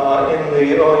in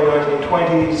the early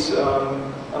 1920s.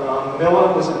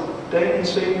 Miller, was it Dayton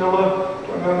C. Miller, if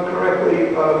I remember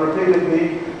correctly, repeated the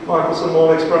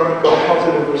Michelson-Morley experiment, got a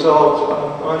positive result.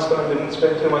 Einstein didn't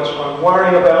spend too much time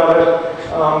worrying about it.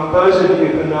 Those of you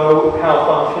who know how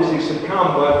far physics had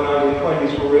come by the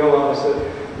 1920s will realize that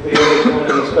the early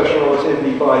 20s special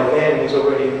relativity by then was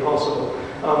already impossible.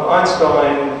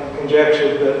 Einstein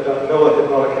conjectured that Miller had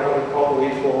not accounted properly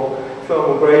for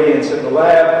thermal gradients in the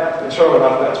lab, and sure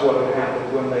enough, that's what had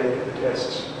happened when they did the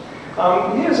tests.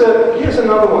 Here's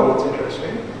another one that's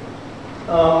interesting.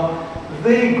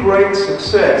 The great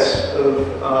success of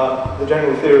the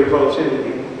general theory of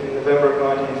relativity in November of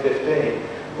 1915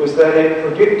 was that it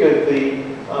predicted the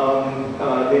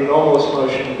anomalous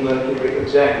motion of Mercury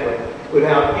exactly,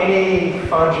 without any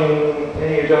fudging,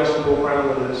 any adjustable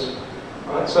parameters.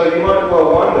 Right? So you might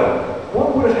well wonder,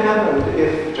 what would have happened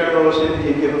if general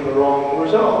relativity had given the wrong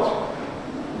result?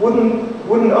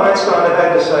 Wouldn't Einstein have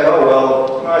had to say, oh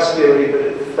well, nice theory, but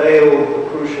it failed the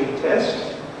crucial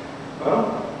test?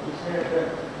 Well,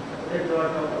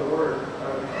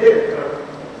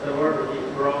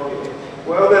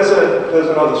 well, there's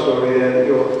another story there that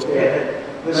you're. Yeah.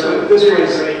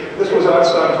 This was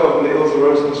Einstein talking to Ilse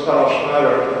Rosenthal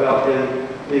Schneider about the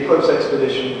eclipse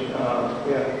expedition.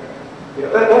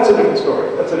 That's a different story.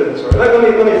 Let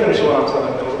me finish what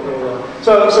Einstein.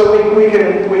 So we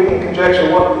can conjecture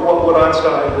what would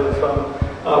Einstein have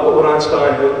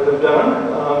done.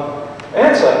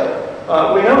 Answer.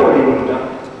 We know what he would have done.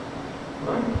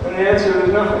 Right? And the answer is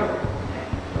nothing.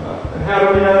 And how do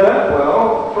we know that?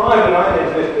 Well, prior to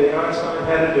 1915, Einstein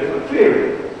had a different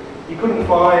theory. He couldn't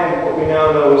find what we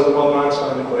now know as the modern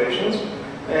Einstein equations,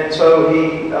 And so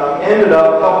he ended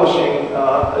up publishing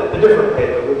a different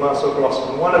paper with Marcel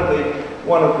Grossman, one of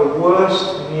the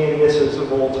worst near misses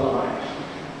of all time.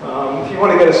 If you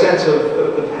want to get a sense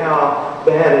of how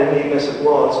bad a near miss it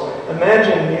was,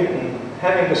 imagine Newton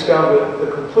having discovered the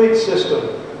complete system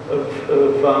of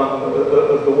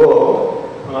the world,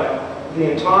 right?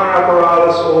 The entire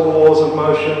apparatus, all the laws of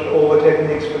motion, all the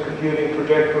techniques for computing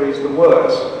trajectories, the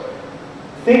works,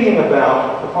 thinking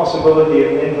about the possibility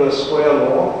of an inverse square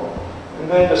law, and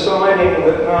then deciding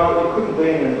that no, it couldn't be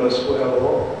an inverse square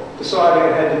law, deciding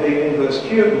it had to be an inverse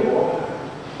cube law,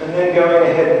 and then going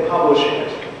ahead and publishing it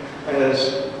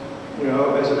as, you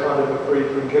know, as a kind of a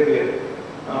pre-principiate.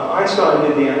 Einstein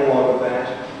did the analog of that.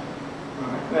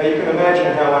 Right. Now you can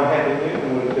imagine how unhappy Newton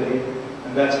would be,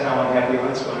 and that's how unhappy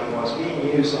Einstein was. He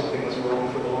knew something was wrong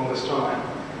for the longest time.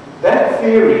 That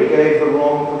theory gave the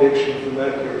wrong prediction for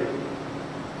Mercury.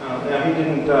 Now he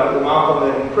didn't remark on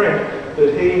that in print, but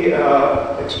he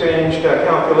exchanged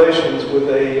calculations with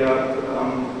a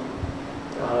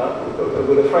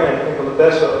friend, Nicola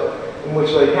Besso, in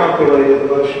which they calculated the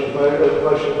motion of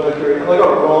Mercury, and they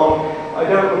got it wrong. I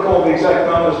don't recall the exact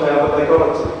numbers now, but they got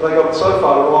it so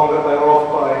far wrong that they were off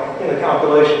by, in a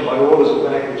calculation, by orders of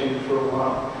magnitude for a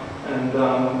while. And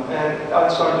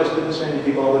Einstein just didn't seem to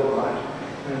be bothered by it.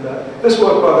 And this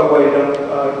work, by the way,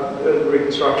 the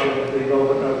reconstruction of the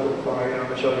Velvet Notebook by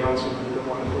Michelle Janssen did a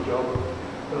wonderful job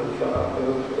of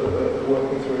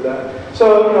working through that.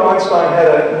 So, you know, Einstein had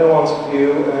a nuanced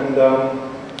view, and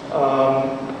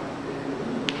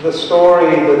the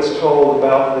story that's told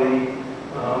about the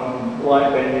light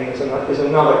bending is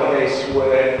another case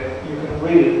where you can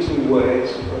read it two ways,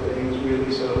 whether he was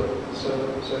really so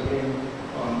keen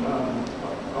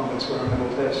on experimental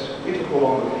tests. He took a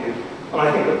longer view. And I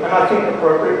think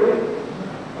appropriately.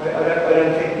 I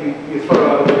don't think you throw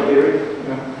out a theory.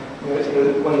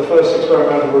 When the first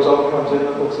experimental result comes in,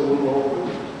 it looks a little awkward.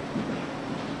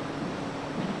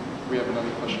 We have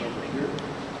another question over here.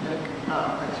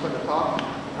 Thanks for the talk.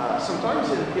 Sometimes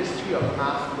in history of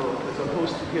math, though, as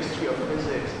opposed to history of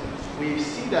physics, we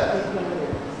see that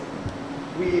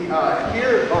we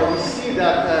see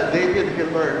that David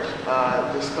Hilbert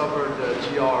discovered the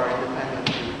GR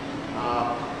independently.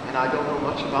 And I don't know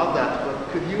much about that, but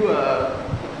could you...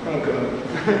 Okay.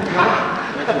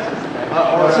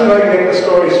 Let's see if I can get the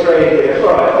story straight here.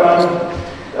 All right.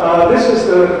 This is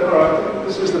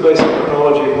the basic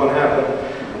chronology of what happened.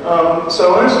 So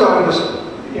Einstein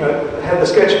had the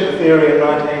sketch of the theory in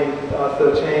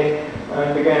 1913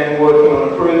 and began working on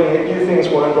improving it. New things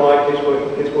weren't right. It's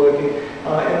working.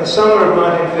 In the summer of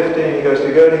 1915, he goes to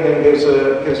Göttingen and gives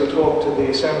a talk to the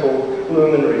assembled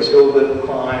luminaries, Hilbert,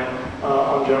 Klein,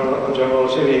 on general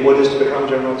relativity, what is to become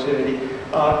general relativity.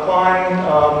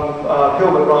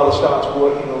 Hilbert rather starts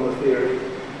working on the theory.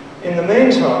 In the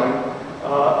meantime,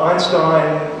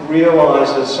 Einstein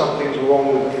realizes something's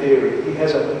wrong with the theory. He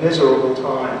has a miserable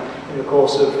time in the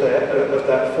course of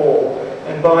that fall.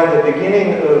 And by the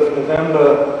beginning of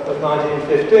November of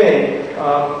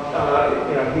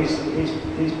 1915,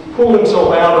 he's pulled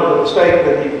himself out of the mistake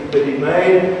that he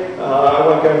made. I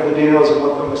won't go into the details of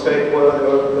what the mistake were. There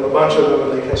were a bunch of them,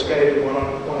 and they cascaded one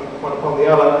upon the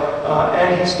other.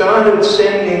 And he started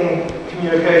sending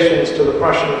communications to the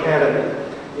Prussian Academy,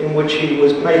 in which he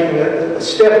was making a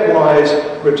stepwise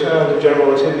return to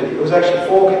general relativity. It was actually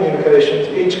 4 communications,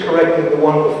 each correcting the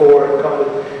one before in kind of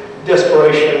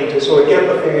desperation to sort of get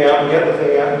the thing out and get the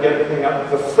thing out and get the thing out.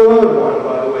 The third one,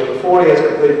 by the way, before he has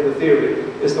completed the theory,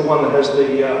 is the one that has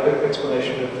the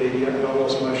explanation of the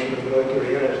anomalous motion of the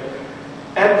Mercury in it.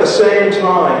 At the same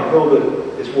time,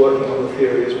 Hilbert is working on the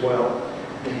theory as well.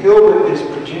 And Hilbert is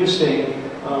producing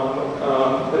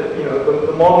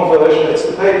the modern version. It's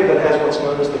the paper that has what's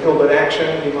known as the Hilbert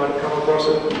action. You might have come across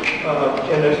it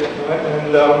in it. Right?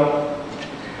 And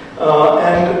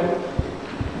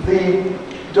the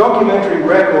documentary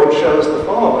record shows the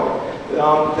following,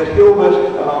 that Hilbert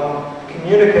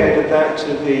communicated that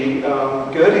to the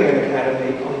Göttingen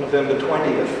Academy on November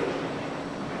 20th.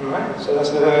 Right? So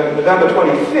that's November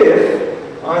 25th,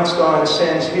 Einstein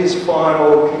sends his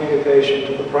final communication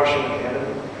to the Prussian Academy.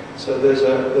 So there's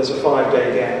a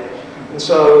 5-day gap. And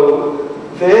so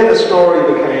there the story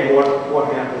became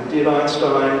what happened. Did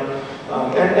Einstein,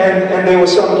 and there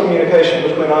was some communication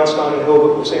between Einstein and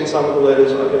Hilbert. We've seen some of the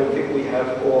letters. I don't think we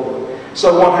have all of them.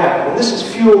 So what happened? And this has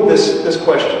fueled this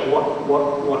question.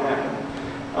 What happened?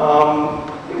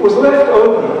 It was left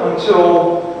open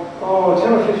until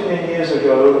 10 or 15 years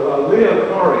ago. Leo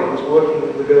Corey was working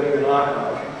at the Göttingen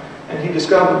archive, and he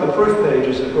discovered the proof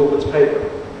pages of Hilbert's paper.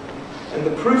 And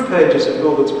the proof pages of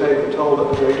Hilbert's paper told a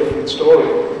very different story.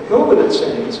 Hilbert, it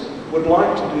seems, would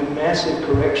like to do massive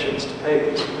corrections to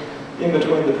papers in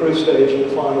between the proof stage and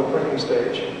the final printing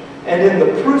stage. And in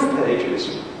the proof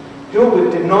pages,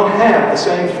 Hilbert did not have the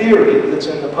same theory that's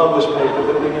in the published paper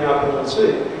that we now can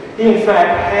see. He in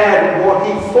fact had what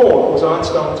he thought was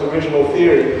Einstein's original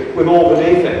theory with all the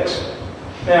defects.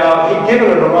 Now, he'd given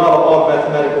it a rather odd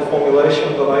mathematical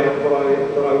formulation that I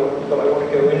want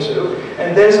to go into,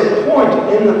 and there's a point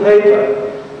in the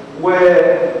paper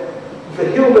where the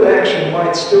Hilbert action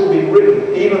might still be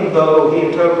written, even though he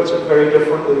interprets it very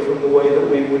differently from the way that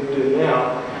we would do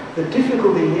now. The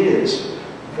difficulty is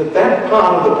that that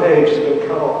part of the page has been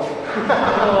cut off.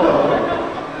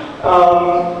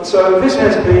 So this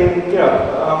has been, you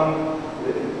know,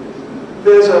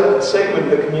 there's a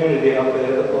segment of the community out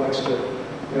there that likes to,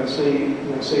 see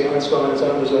Einstein as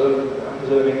undeserving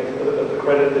of the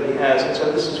credit that he has, and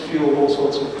so this has fueled all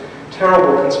sorts of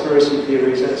terrible conspiracy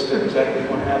theories as to exactly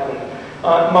what happened.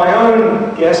 My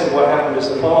own guess of what happened is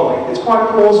the following. It's quite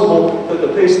plausible that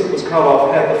the piece that was cut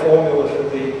off had the formula for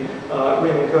the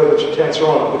Riemann curvature tensor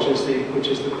on it, which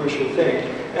is the crucial thing,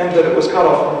 and that it was cut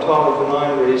off for entirely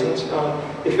benign reasons.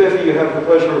 If ever you have the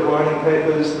pleasure of writing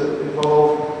papers that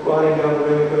involve writing down the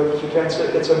Riemann curvature tensor,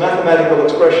 it's a mathematical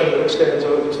expression that extends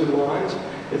over 2 lines.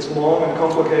 It's long and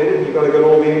complicated, and you've got to get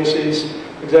all the indices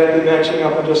exactly matching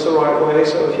up in just the right way.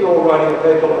 So if you're writing a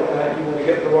paper like that, you want to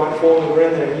get the right formula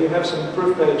in there. You have some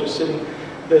proof pages sitting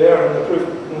there, and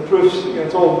the proofs,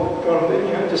 it's all gone,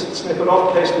 just snip it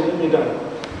off, paste it in, you're done.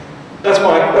 That's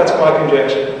my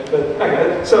conjecture. But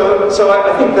okay, so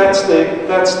I think that's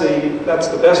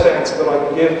the best answer that I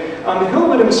can give.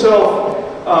 Hilbert himself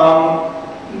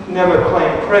never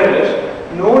claimed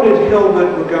credit, nor did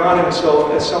Hilbert regard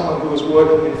himself as someone who was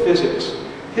working in physics.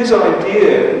 His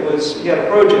idea was, he had a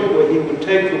project where he would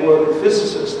take the work of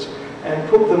physicists and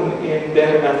put them in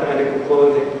better mathematical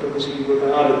clothing, because he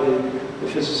regarded the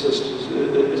physicist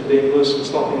as being loose and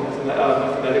sloppy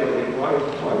mathematically.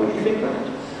 Why would he think that?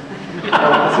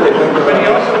 But he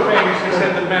also famously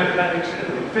said that mathematics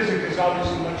and physics is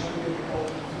obviously much too difficult.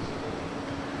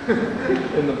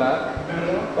 In the back?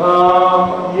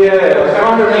 Yeah. I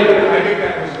think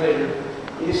that was later.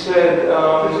 He said...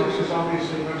 physics is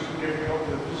obviously much too difficult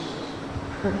for physicists.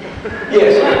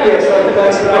 Yes,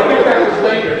 that's the... I think that was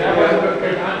later. That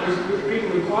wasn't the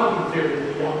people in quantum theory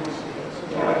that obviously was.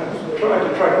 I tried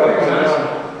to track that one down.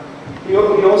 He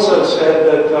also said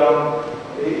that...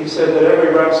 He said that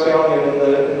every rapscallion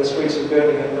in the streets of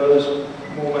Birmingham knows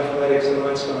more mathematics than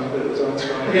Einstein, but it was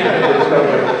Einstein. Yeah.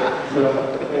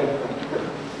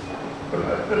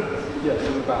 Yes,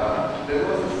 in the back. There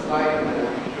was a slide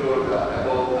that showed about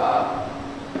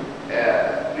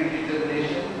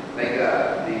predetermination, like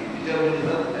the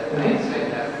determinism that Einstein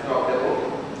has talked about.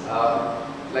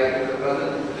 Like if the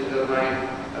present is determined,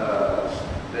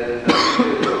 then the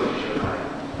future is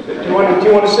determined. Do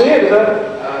you want to see it? Is that?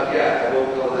 Yeah, I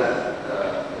won't call that.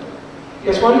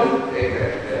 This one?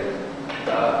 Exactly.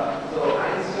 So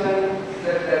Einstein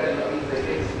said that it's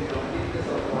against the completeness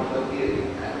of quantum theory,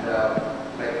 and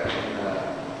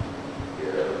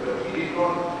but he did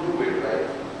not prove it, right?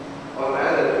 Or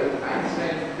rather, if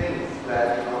Einstein thinks that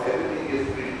everything is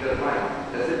predetermined,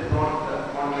 does it not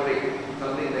contradict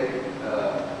something like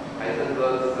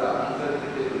Heisenberg's uncertainty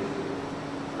principle?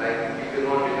 Like you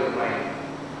cannot determine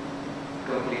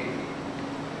completely.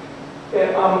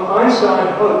 Einstein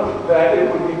hoped that it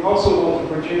would be possible to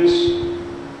produce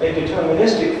a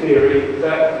deterministic theory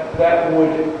that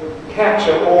would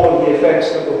capture all of the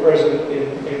effects that were present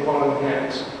in quantum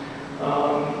mechanics.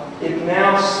 It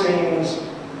now seems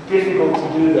difficult to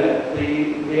do that.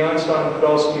 The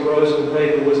Einstein-Podolsky-Rosen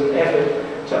paper was an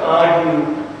effort to argue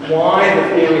why the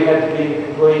theory had to be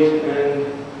incomplete, and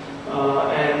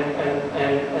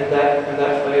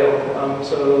that failed.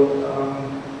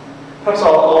 Perhaps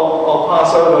I'll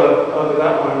pass over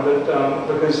that one, but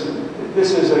because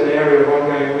this is an area of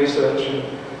ongoing research in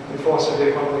philosophy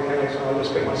of quantum mechanics, and I'll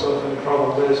just get myself into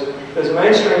trouble. There's a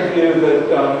mainstream view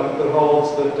that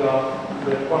holds that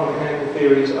quantum mechanical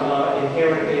theories are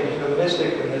inherently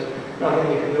deterministic, and there's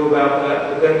nothing you can do about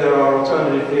that. But then there are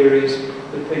alternative theories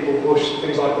that people push,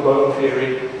 things like the Bohm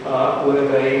theory, where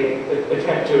they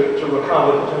attempt to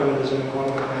recover determinism in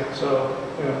quantum mechanics. So,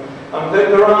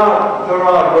 there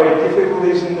are great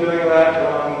difficulties in doing that.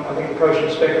 I think the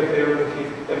Cauchy-Specker theorem, if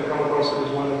you've ever come across it,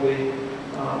 is one of the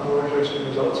more interesting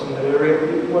results in that area.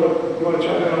 You want to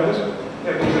chime in on this?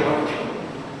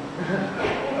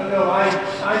 No, I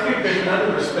think there's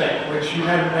another respect which you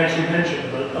haven't actually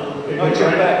mentioned, but no, the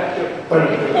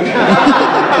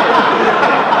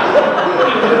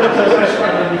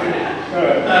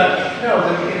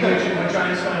mention which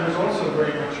Einstein was also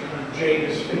very much a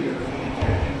Janus figure.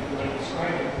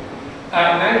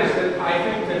 And that is that I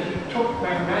think that he took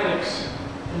mathematics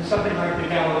in something like the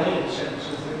Galilean sense,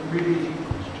 is that really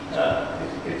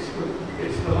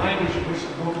it's the language in which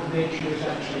the book of nature is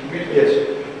actually written. Yes.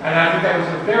 And I think that was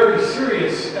a very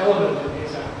serious element in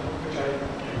his outlook, which I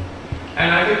and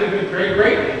I think it did very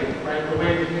greatly, right, the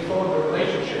way that he thought the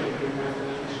relationship between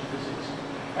mathematics and physics.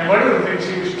 And one of the things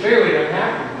he was clearly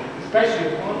unhappy with, especially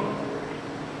in quantum theory,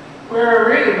 where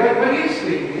really, what is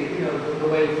the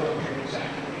wave function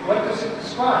exactly? What does it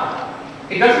describe?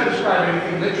 It doesn't describe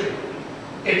anything literally.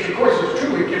 It's, of course, it's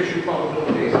true, it gives you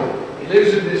probabilities. It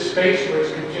lives in this space where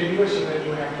it's continuous, and then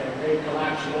you have to have a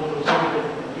collapse and all those other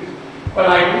difficulties. But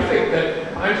I do think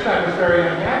that Einstein was very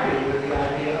unhappy with the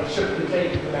idea of simply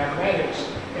taking the mathematics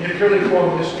in a purely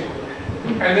formalistic way,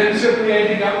 and then simply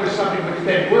ending up with something which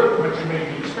then worked once you made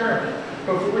the experiment,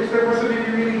 but for which there wasn't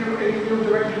any real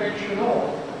direct connection at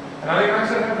all. And I think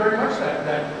Einstein had very much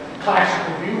that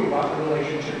classical view about the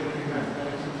relationship between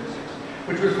mathematics and physics,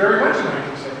 which was very much a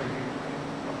 19th century view.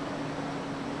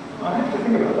 I have to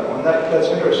think about that one. That's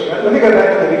interesting. Let me go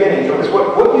back to the beginning, because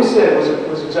what you said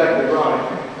was exactly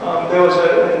right.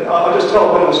 I'll just tell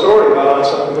a bit of a story about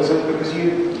Einstein, because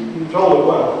you told it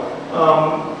well.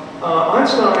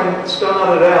 Einstein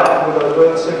started out with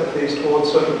overt sympathies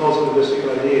towards certain positivistic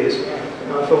ideas,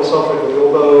 philosophically,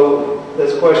 although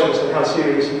there's questions as to how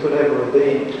serious he could ever have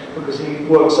been, because he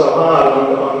worked so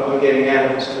hard on getting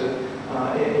atoms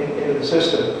into the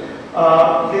system.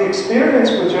 The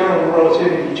experience with general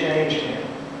relativity changed him.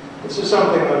 This is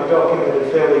something I've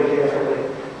documented fairly carefully.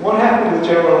 What happened with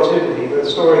general relativity, the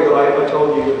story that I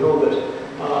told you with Hilbert,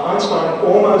 Einstein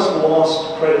almost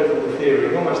lost credit for the theory.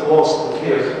 He almost lost the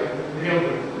theory.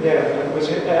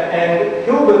 Yeah, and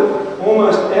Hilbert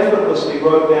almost effortlessly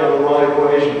wrote down the right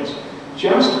equations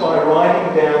just by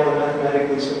writing down the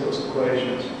mathematically simplest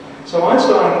equations. So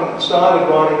Einstein started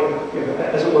writing,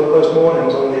 as it were,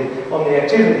 post-mortems on the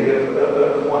activity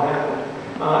of what happened.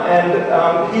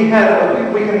 He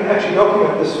had, we can actually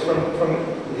document this from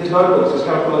his notebooks, his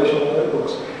calculational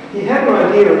notebooks. He had an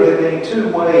idea of there being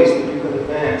two ways that you can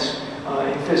advance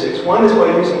in physics. One is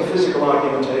by using physical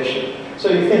argumentation. So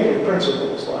you think of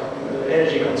principles like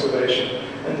energy conservation,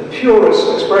 and the purest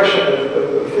expression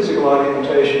of physical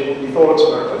argumentation would be thought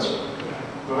experiments.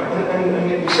 Right?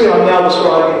 And you see, I'm now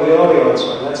describing the early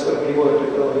Einstein. That's the way he worked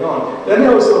it early on. Then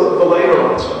there was the later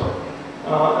Einstein.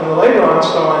 And the later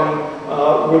Einstein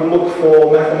would look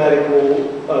for mathematical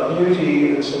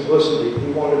beauty and simplicity.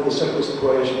 He wanted the simplest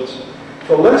equations.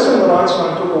 The lesson that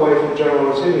Einstein took away from general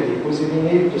relativity was that he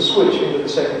needed to switch into the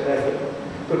second method,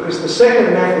 because the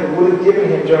second method would have given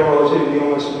him general relativity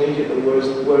almost immediately,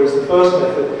 whereas the first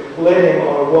method led him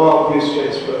on a wild goose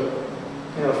chase for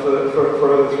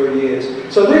over 3 years.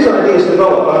 So these ideas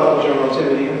developed after general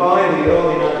relativity, and by the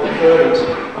early 1930s,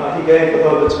 he gave the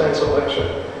Herbert Spencer lecture.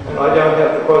 And I don't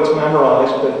have the quotes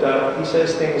memorized, but he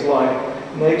says things like,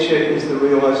 nature is the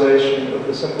realization of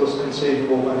the simplest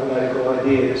conceivable mathematical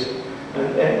ideas.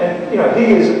 And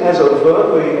he is as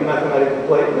overtly a mathematical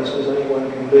Platonist as anyone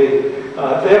can be.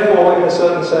 Therefore, in a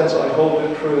certain sense, I hold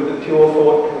it true that pure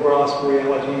thought can grasp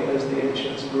reality as the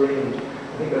ancients dreamed. I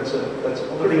think that's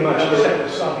pretty much upset the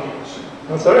Soviets.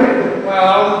 I'm sorry?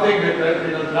 Well, the thing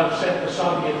that upset the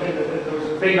Soviet thing, that there was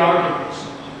big arguments.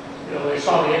 The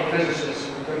Soviet physicists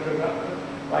to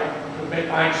make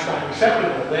Einstein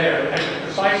acceptable there, and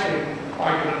precisely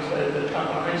arguments that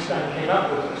Einstein came up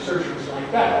with, assertions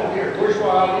like that. Oh, here,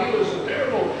 bourgeois idealism is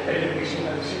terrible, and then we see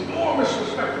this enormous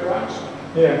respect for Einstein.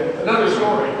 Yeah. Another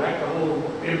story, right? The whole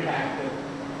impact that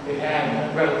it had,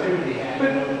 that relativity had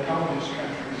in the communist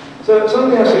countries. So let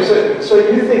me ask you, so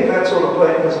you think that sort of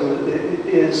Platonism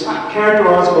is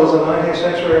characterizable as a 19th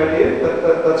century idea?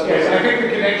 That's yes, I think the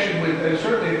connection with,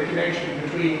 certainly the connection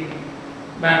between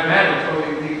mathematics, or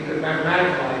the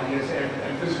mathematical ideas and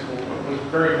physical was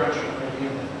very much an idea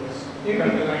that was, even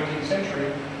in the 19th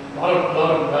century, a lot of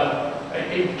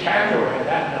Cantor had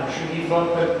that notion. He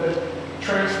thought that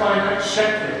transfinite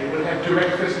set theory would have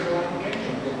direct physical applications.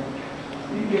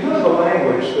 You heard the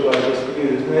language that I just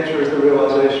used. Nature is the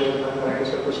realization of mathematical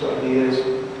simplest ideas,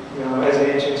 as the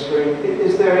ancients dreamed.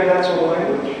 Is there any that sort of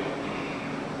language?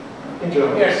 In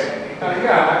German? Yes. I think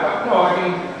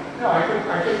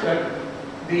that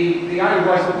the idea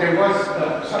was that there was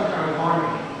some kind of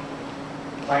harmony,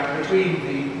 like between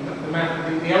the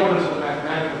elements of the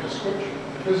mathematical description,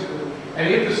 the physical, and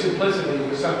if the simplicity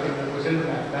was something that was in the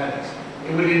mathematics,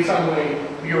 it would in some way,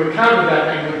 your account of that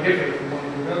thing would differ from one to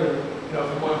another,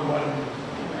 from one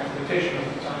mathematician of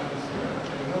the scientist to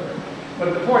another. But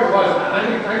the point was, I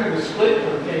think the split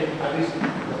came, at least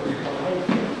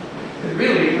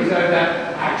really, it was that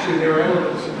actually there were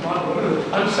elements of one of the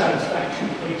unsatisfactory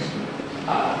things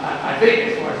I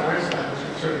think, as far as Einstein was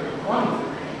concerned about quantum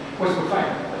theory, was the fact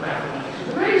that mathematics is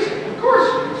amazing. Of course,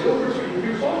 you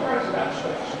use all kinds of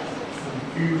abstract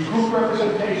stuff. You use group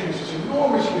representations. It's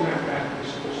enormously mathematically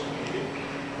sophisticated.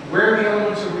 Where are the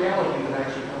elements of reality that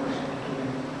actually correspond to them?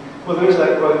 Well, there is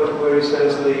that quote where he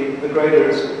says the greater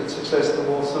its success, the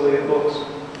more silly it looks.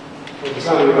 Or the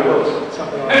sillier it looks,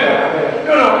 something like that.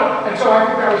 No, no, and so I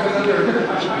think that was another,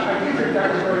 I think that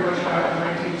was very much a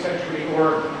 19th century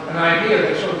or an idea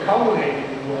that sort of culminated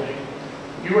in a way.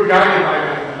 You were guided by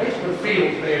mathematics, but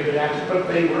fields may have been absent, but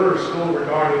they were still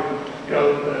regarded,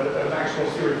 the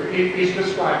Maxwell's theory is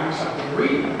describing something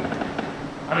real.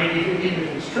 I mean, even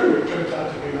if it's true, it turns out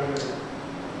to be rather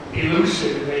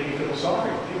elusive and maybe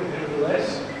philosophical, but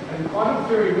nevertheless. And quantum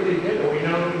theory really did, or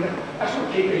that's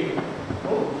what keeping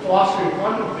philosophy of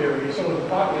quantum theory is so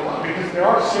popular, because there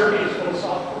are serious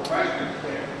philosophical questions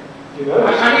there. You know,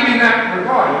 I mean, in that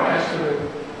regard,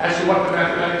 as to what the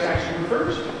mathematics actually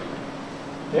refers to.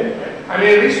 yeah. I mean,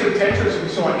 at least with tetras and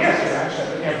so on, yes, they're actually,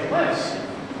 but nevertheless,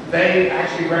 they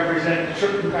actually represent a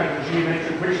certain kind of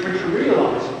geometric which are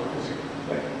realizable physically.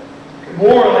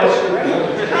 More or less correct.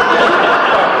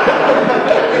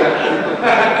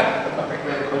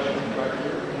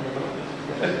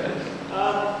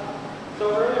 So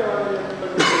earlier on in the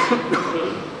presentation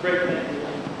was great, thank you.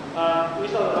 We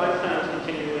saw that Einstein was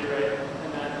continually right,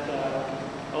 and that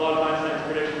a lot of Einstein's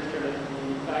predictions turned out to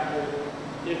be accurate.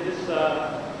 Is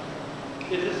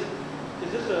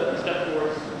this a step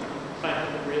towards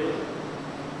scientific realism?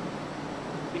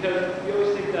 Because we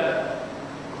always think that,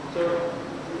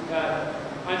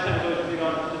 Einstein was always big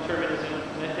on determinism,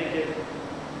 and I think if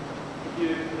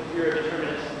you're a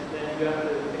determinist, then you have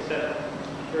to accept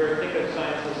or think of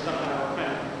science as somehow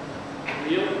kind of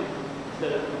real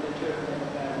instead of an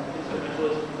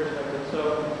instrumentalist perspective. So,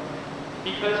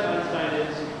 because Einstein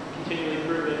is continually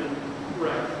proven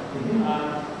right,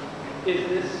 is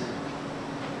this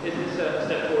a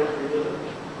step towards realism?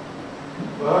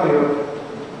 Well, your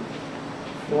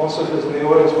philosophers in the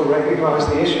audience will recognize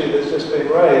the issue that's just been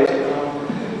raised.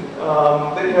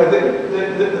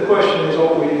 The question is,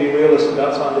 ought we to be realist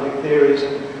about scientific theories?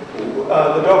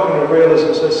 The doctrine of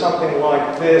realism says something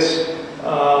like this,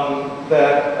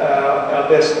 that our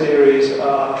best theories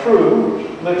are true,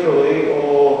 literally,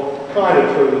 or kind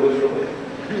of true, literally.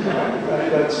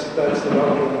 That's the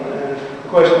doctrine. And the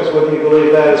question is whether you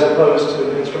believe that as opposed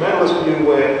to an instrumentalist view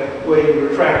where you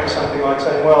retract to something like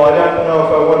saying, well, I don't know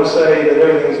if I want to say that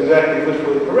everything is exactly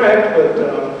literally correct, but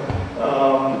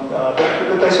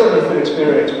they certainly fit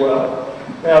experience well.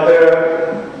 Now,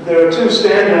 there are two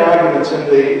standard arguments in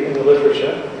the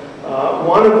literature.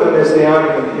 One of them is the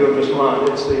argument that you've just learned.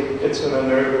 It's an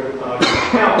numerical argument.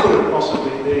 How could it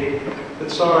possibly be that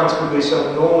science could be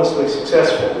so enormously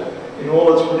successful in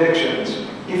all its predictions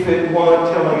if it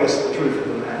weren't telling us the truth of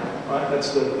the matter? Right?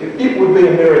 It would be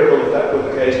a miracle if that were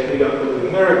the case. We don't believe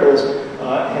in miracles,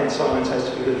 hence science has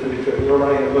to be literally true. You're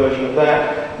running a version of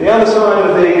that. The other side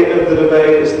of the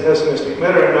debate is the pessimistic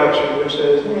meta-induction, which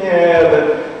says,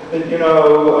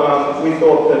 we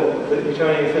thought that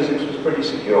Newtonian physics was pretty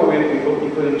secure. We thought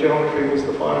Euclidean geometry was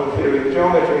the final theory of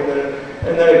geometry,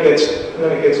 and then it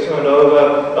gets turned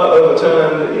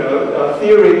overturned.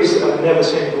 Theories never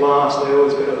seem to last; they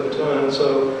always get overturned.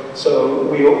 So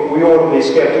we ought to be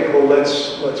skeptical.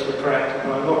 Let's retract.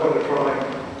 And I'm not going to try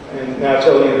and now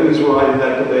tell you who's right in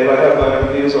that debate. I have my own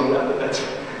views on that, but that's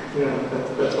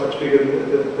much bigger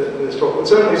than this talk. But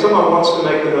certainly, someone wants to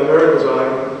make the no miracles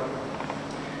argument.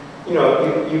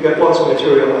 You get lots of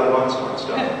material out of Einstein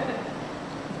stuff.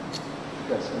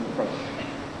 Yes, in the front.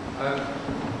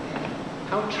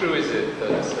 How true is it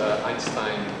that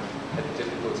Einstein had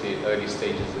difficulty at early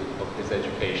stages of his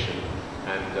education,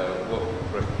 and what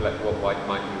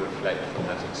might we reflect from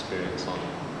that experience on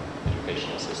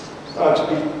educational systems?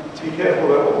 To be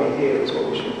careful about what we hear is what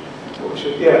we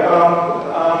should. Yeah,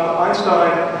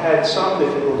 Einstein had some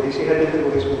difficulties. He had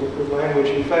difficulties with language.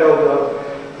 He failed.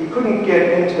 He couldn't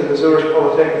get into the Zurich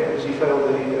Polytechnic because he failed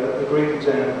the Greek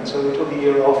exam, and so he took a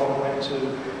year off and went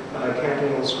to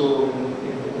Cantonal School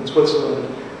in Switzerland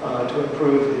to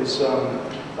improve his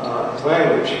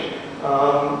language.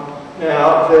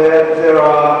 Now, there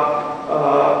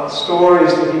are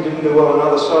stories that he didn't do well in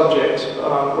other subjects.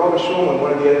 Robert Schulman,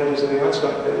 one of the editors of the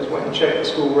Einstein papers, went and checked the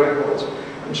school records.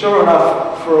 And sure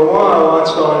enough, for a while,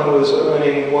 Einstein was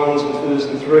earning 1s and 2s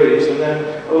and 3s, and then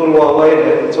a little while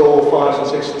later, it's all 5s and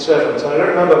 6s and 7s. And I don't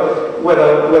remember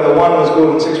whether 1 was good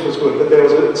and 6 was good, but there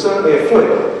was certainly a flip,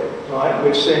 right?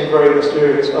 which seemed very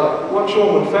mysterious. What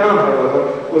Shulman found,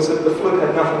 however, was that the flip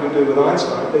had nothing to do with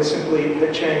Einstein. They simply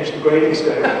had changed the grading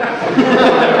scale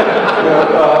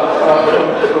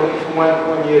from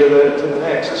one year to the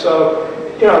next. So,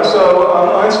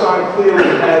 Einstein clearly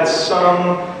had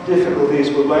some difficulties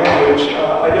with language.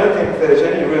 I don't think there's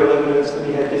any real evidence that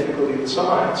he had difficulty with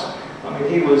science. I mean,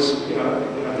 he was,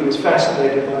 he was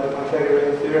fascinated by the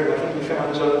Pythagorean theorem. I think he found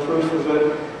his own proof of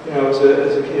it,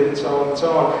 as a kid, and so on and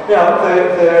so on. Now,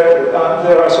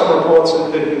 there are some reports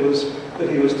that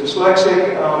he was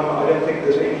dyslexic. I don't think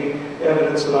there's any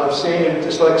evidence that I've seen of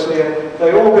dyslexia.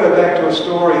 They all go back to a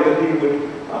story that he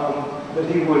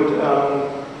would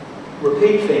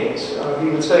repeat things. He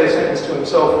would say a sentence to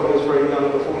himself when he was very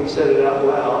young before he said it out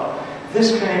loud.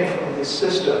 This came from his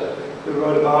sister, who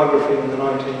wrote a biography in the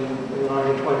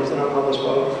 1920s, an unpublished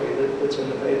biography that's in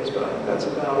the papers, but I think that's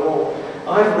about all.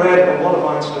 I've read a lot of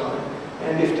Einstein,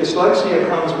 and if dyslexia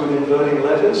comes with inverting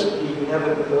letters, he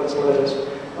never inverts letters.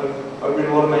 I've read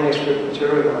a lot of manuscript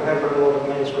material, I have read a lot of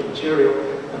manuscript material,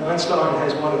 and Einstein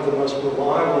has one of the most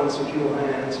reliable and secure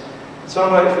hands.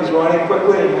 Sometimes if he's writing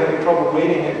quickly and you're having trouble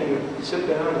reading it, you sit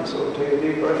down, you sort of take a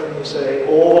deep breath and you say,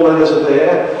 all the letters are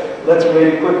there, let's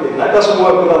read it quickly. And that doesn't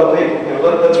work with other people.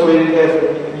 Let's read it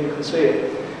carefully and you can see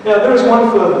it. Now, there is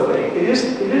one further thing. It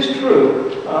is true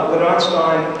that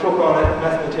Einstein took on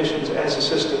mathematicians as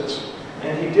assistants.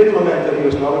 And he did lament that he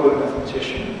was not a good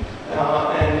mathematician.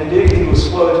 And indeed, he was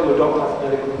slow to adopt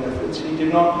mathematical methods. He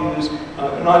did not use,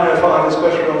 in 1905, the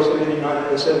special relativity, in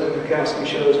 1907, Minkowski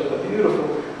shows a beautiful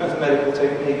mathematical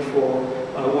technique for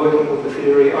working with the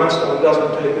theory. Einstein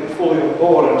doesn't take it fully on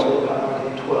board until about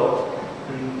 1912.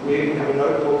 And we even have a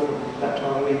notebook from that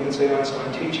time where you can see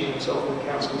Einstein teaching himself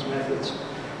Minkowski's methods.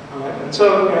 And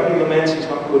so, he laments he's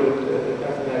not good at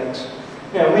mathematics.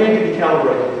 Now, we need to be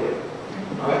calibrated here.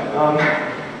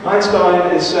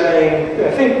 Einstein is saying,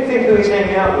 think who he's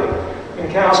hanging out with.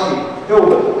 Minkowski,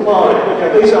 Hilbert, Klein.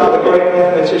 These are the great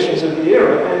mathematicians of the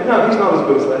era. And no, he's not as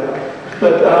good as they are.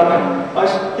 But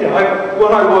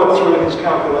when I work through his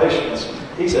calculations,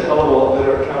 he's a hell of a lot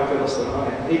better at calculus than I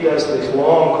am. He does these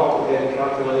long, complicated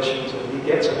calculations, and he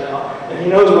gets them out, and he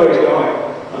knows where he's going.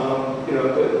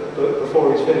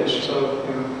 Before he's finished. So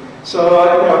I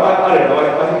don't know.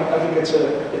 I think it's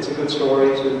a good story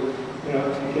to, if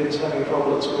your kid's having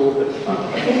trouble at school. But I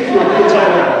think if your kid's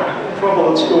having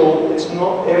trouble at school, it's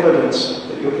not evidence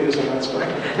that your kid is an Einstein.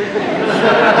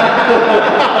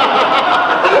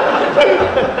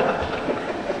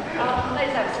 I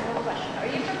just have a simple question. Are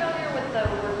you familiar with the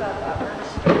work of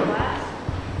Ernest Glass?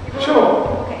 Sure.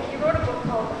 Okay, he wrote a book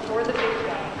called Before the Big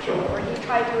Bang, where he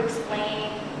tried to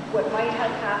explain what might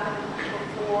have happened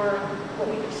before what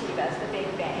we perceive as the Big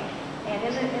Bang. And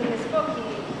in this book, he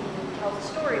tells a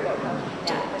story about how he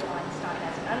met with Einstein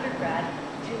as an undergrad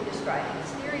to describe his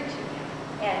theory to him.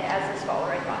 And as a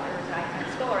scholar, I thought, or as an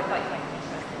Einstein scholar, I thought you might be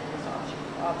interested in this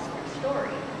obscure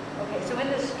story. Okay, so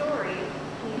in this story,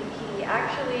 he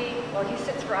actually, he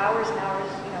sits for hours and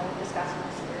hours, discussing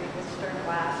this theory with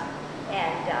Glass.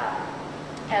 And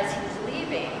as he's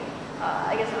leaving,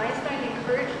 I guess Einstein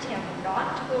encouraged him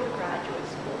not to go to graduate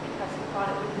school because he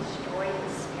thought it would destroy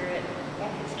his spirit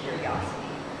and his curiosity.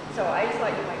 So I just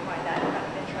thought you might find that kind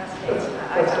of interesting.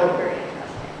 I found it very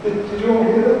interesting. Did you want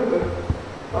to hear that?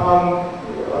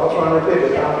 I'll try and repeat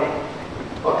it.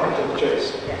 I'll cut to the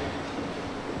chase. Yeah.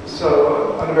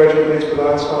 So, undergraduate meets with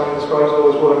Einstein, describes all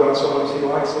his work on science, he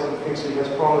likes it and thinks he has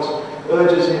promise,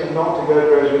 urges him not to go to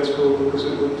graduate school because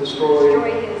it would destroy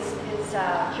his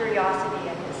curiosity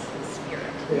and his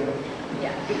spirit. Yeah.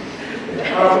 Yeah.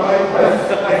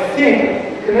 I think,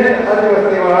 I'm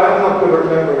not good at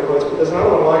remembering quotes, but there's another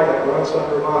one like that where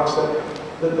Einstein remarks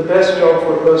that the best job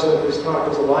for a person of this type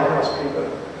is a lighthouse keeper.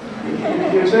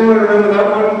 Does anyone remember that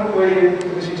one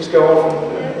because you just go off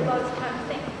and lots of time to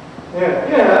think.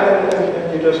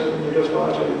 and you just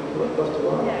largely left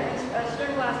alone. Yeah,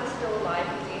 Glass is still alive.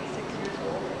 He's 86 years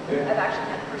old. I've actually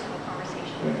had a personal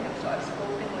conversation with him, so I've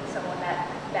spoken with someone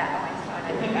that Einstein.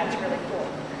 I think that's really cool.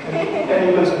 And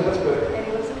he lives in Pittsburgh.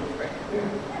 Yeah.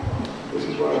 This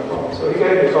is where I'm from. So he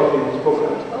gave me a copy of his book.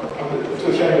 I'm too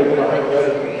ashamed to admit I haven't read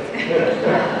it.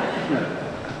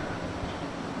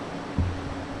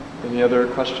 Any other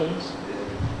questions?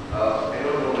 I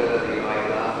don't know whether I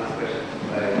can ask this question,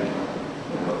 but I in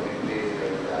place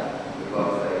like that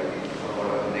because it's somewhat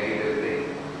of a negative thing.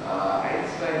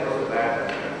 Einstein was a bad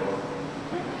person.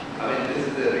 I mean, this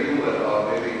is a rumor, or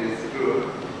maybe it is true.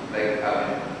 Is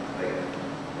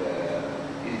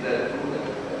that true that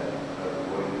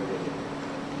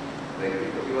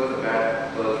he was a bad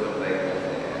person,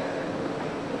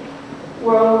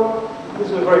 Well, this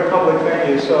is a very public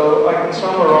venue, so so I can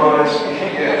summarize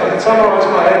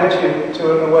my attitude to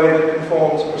it in a way that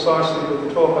conforms precisely with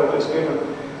the talk I've just given.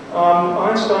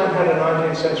 Einstein had a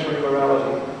 19th century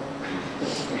morality.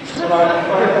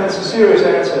 And it's a serious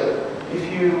answer. If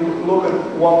you look at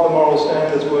what the moral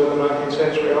standards were in the 19th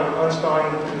century,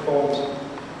 Einstein conforms.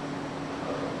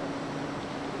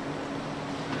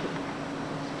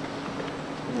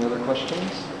 Any other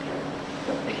questions?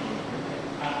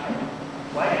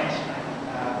 Why Einstein?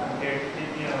 Compared to,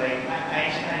 like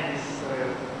Einstein is sort of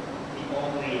the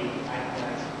only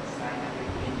recognized scientific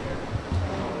figure.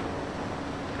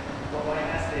 But why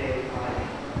has the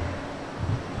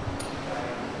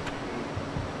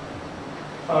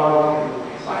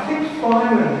I think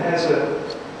Feynman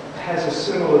has a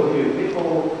similar view.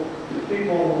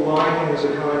 People like him as a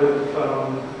kind of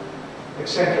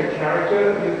eccentric character.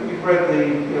 You've read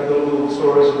the little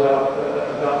stories about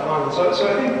Feynman. So I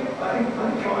think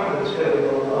Feynman is fairly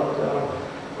well loved.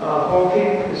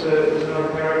 Hawking is another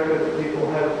character that people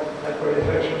have great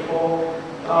affection for.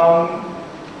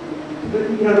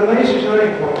 The major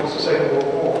turning point was the Second World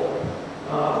War,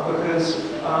 because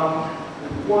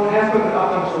what happened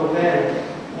up until then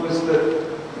was that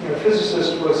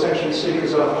physicists were essentially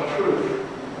seekers after truth.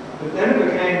 But then it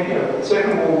became, the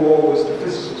Second World War was the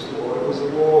physicist war. It was the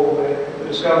war where the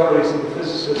discoveries of the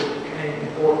physicists became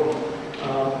important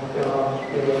for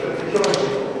killing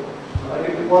people.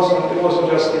 It wasn't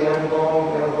just the atom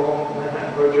bomb. The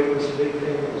Manhattan Project was the big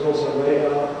thing. It was also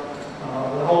radar,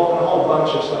 a whole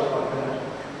bunch of stuff like that.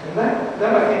 And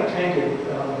that I think tainted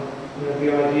the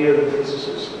idea of the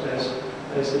physicist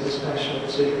as the dispassionate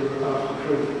seeker after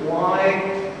truth.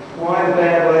 Why the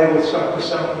bad label stuck to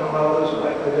some and not others, I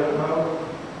don't know.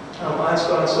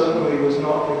 Einstein certainly was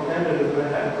not independent of the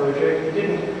Manhattan Project.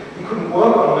 He couldn't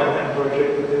work on the Manhattan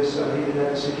Project because he didn't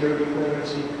have a security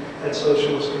clearance. He had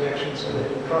socialist connections, so they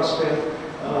didn't trust him.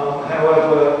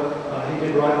 However, he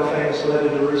did write a famous letter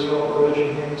to Roosevelt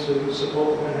urging him to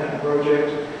support the Manhattan Project.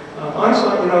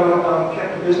 Einstein,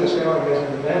 kept the business going as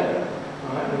an inventor,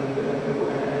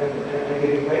 and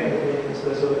getting patent opinions.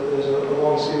 There's a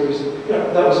long series of,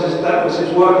 that was his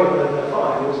work in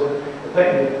 1905. He was a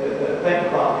patent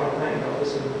clerk in a patent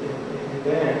office in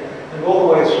Bern. And all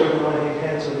the way through the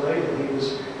 1910s and later, he was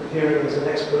appearing as an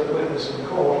expert witness in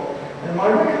court. And my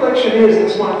recollection is,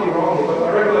 this might be wrong here, but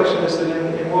my recollection is that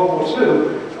in World War II,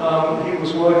 he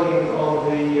was working on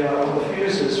the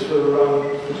fuses for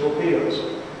torpedoes.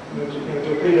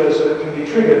 Torpedoes that can be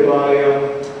triggered by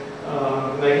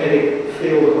magnetic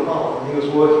field of the hull, and he was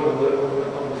working on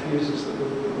the fuses that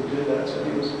would do that. So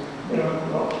he was,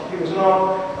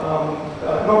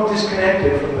 not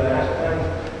disconnected from that. And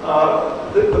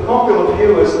the popular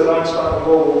view is that Einstein in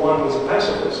World War I was a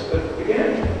pacifist, but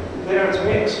again, there it's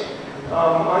mixed.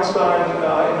 Einstein in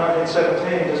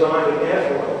 1917 designed an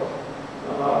airfoil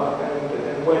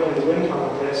and went into wind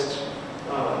tunnel tests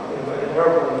in an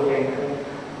aeroplane wing.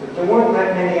 And there weren't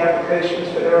that many applications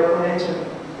for aeroplanes in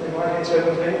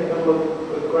 1917, in the middle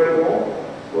of the Great War,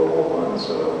 World War I,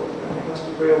 so he must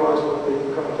have realized what the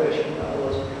connotation of that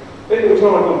was. It was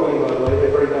not a good wing, by the way,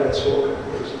 they're very bad stalker.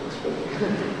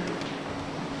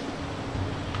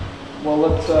 Well,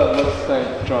 let's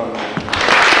thank John.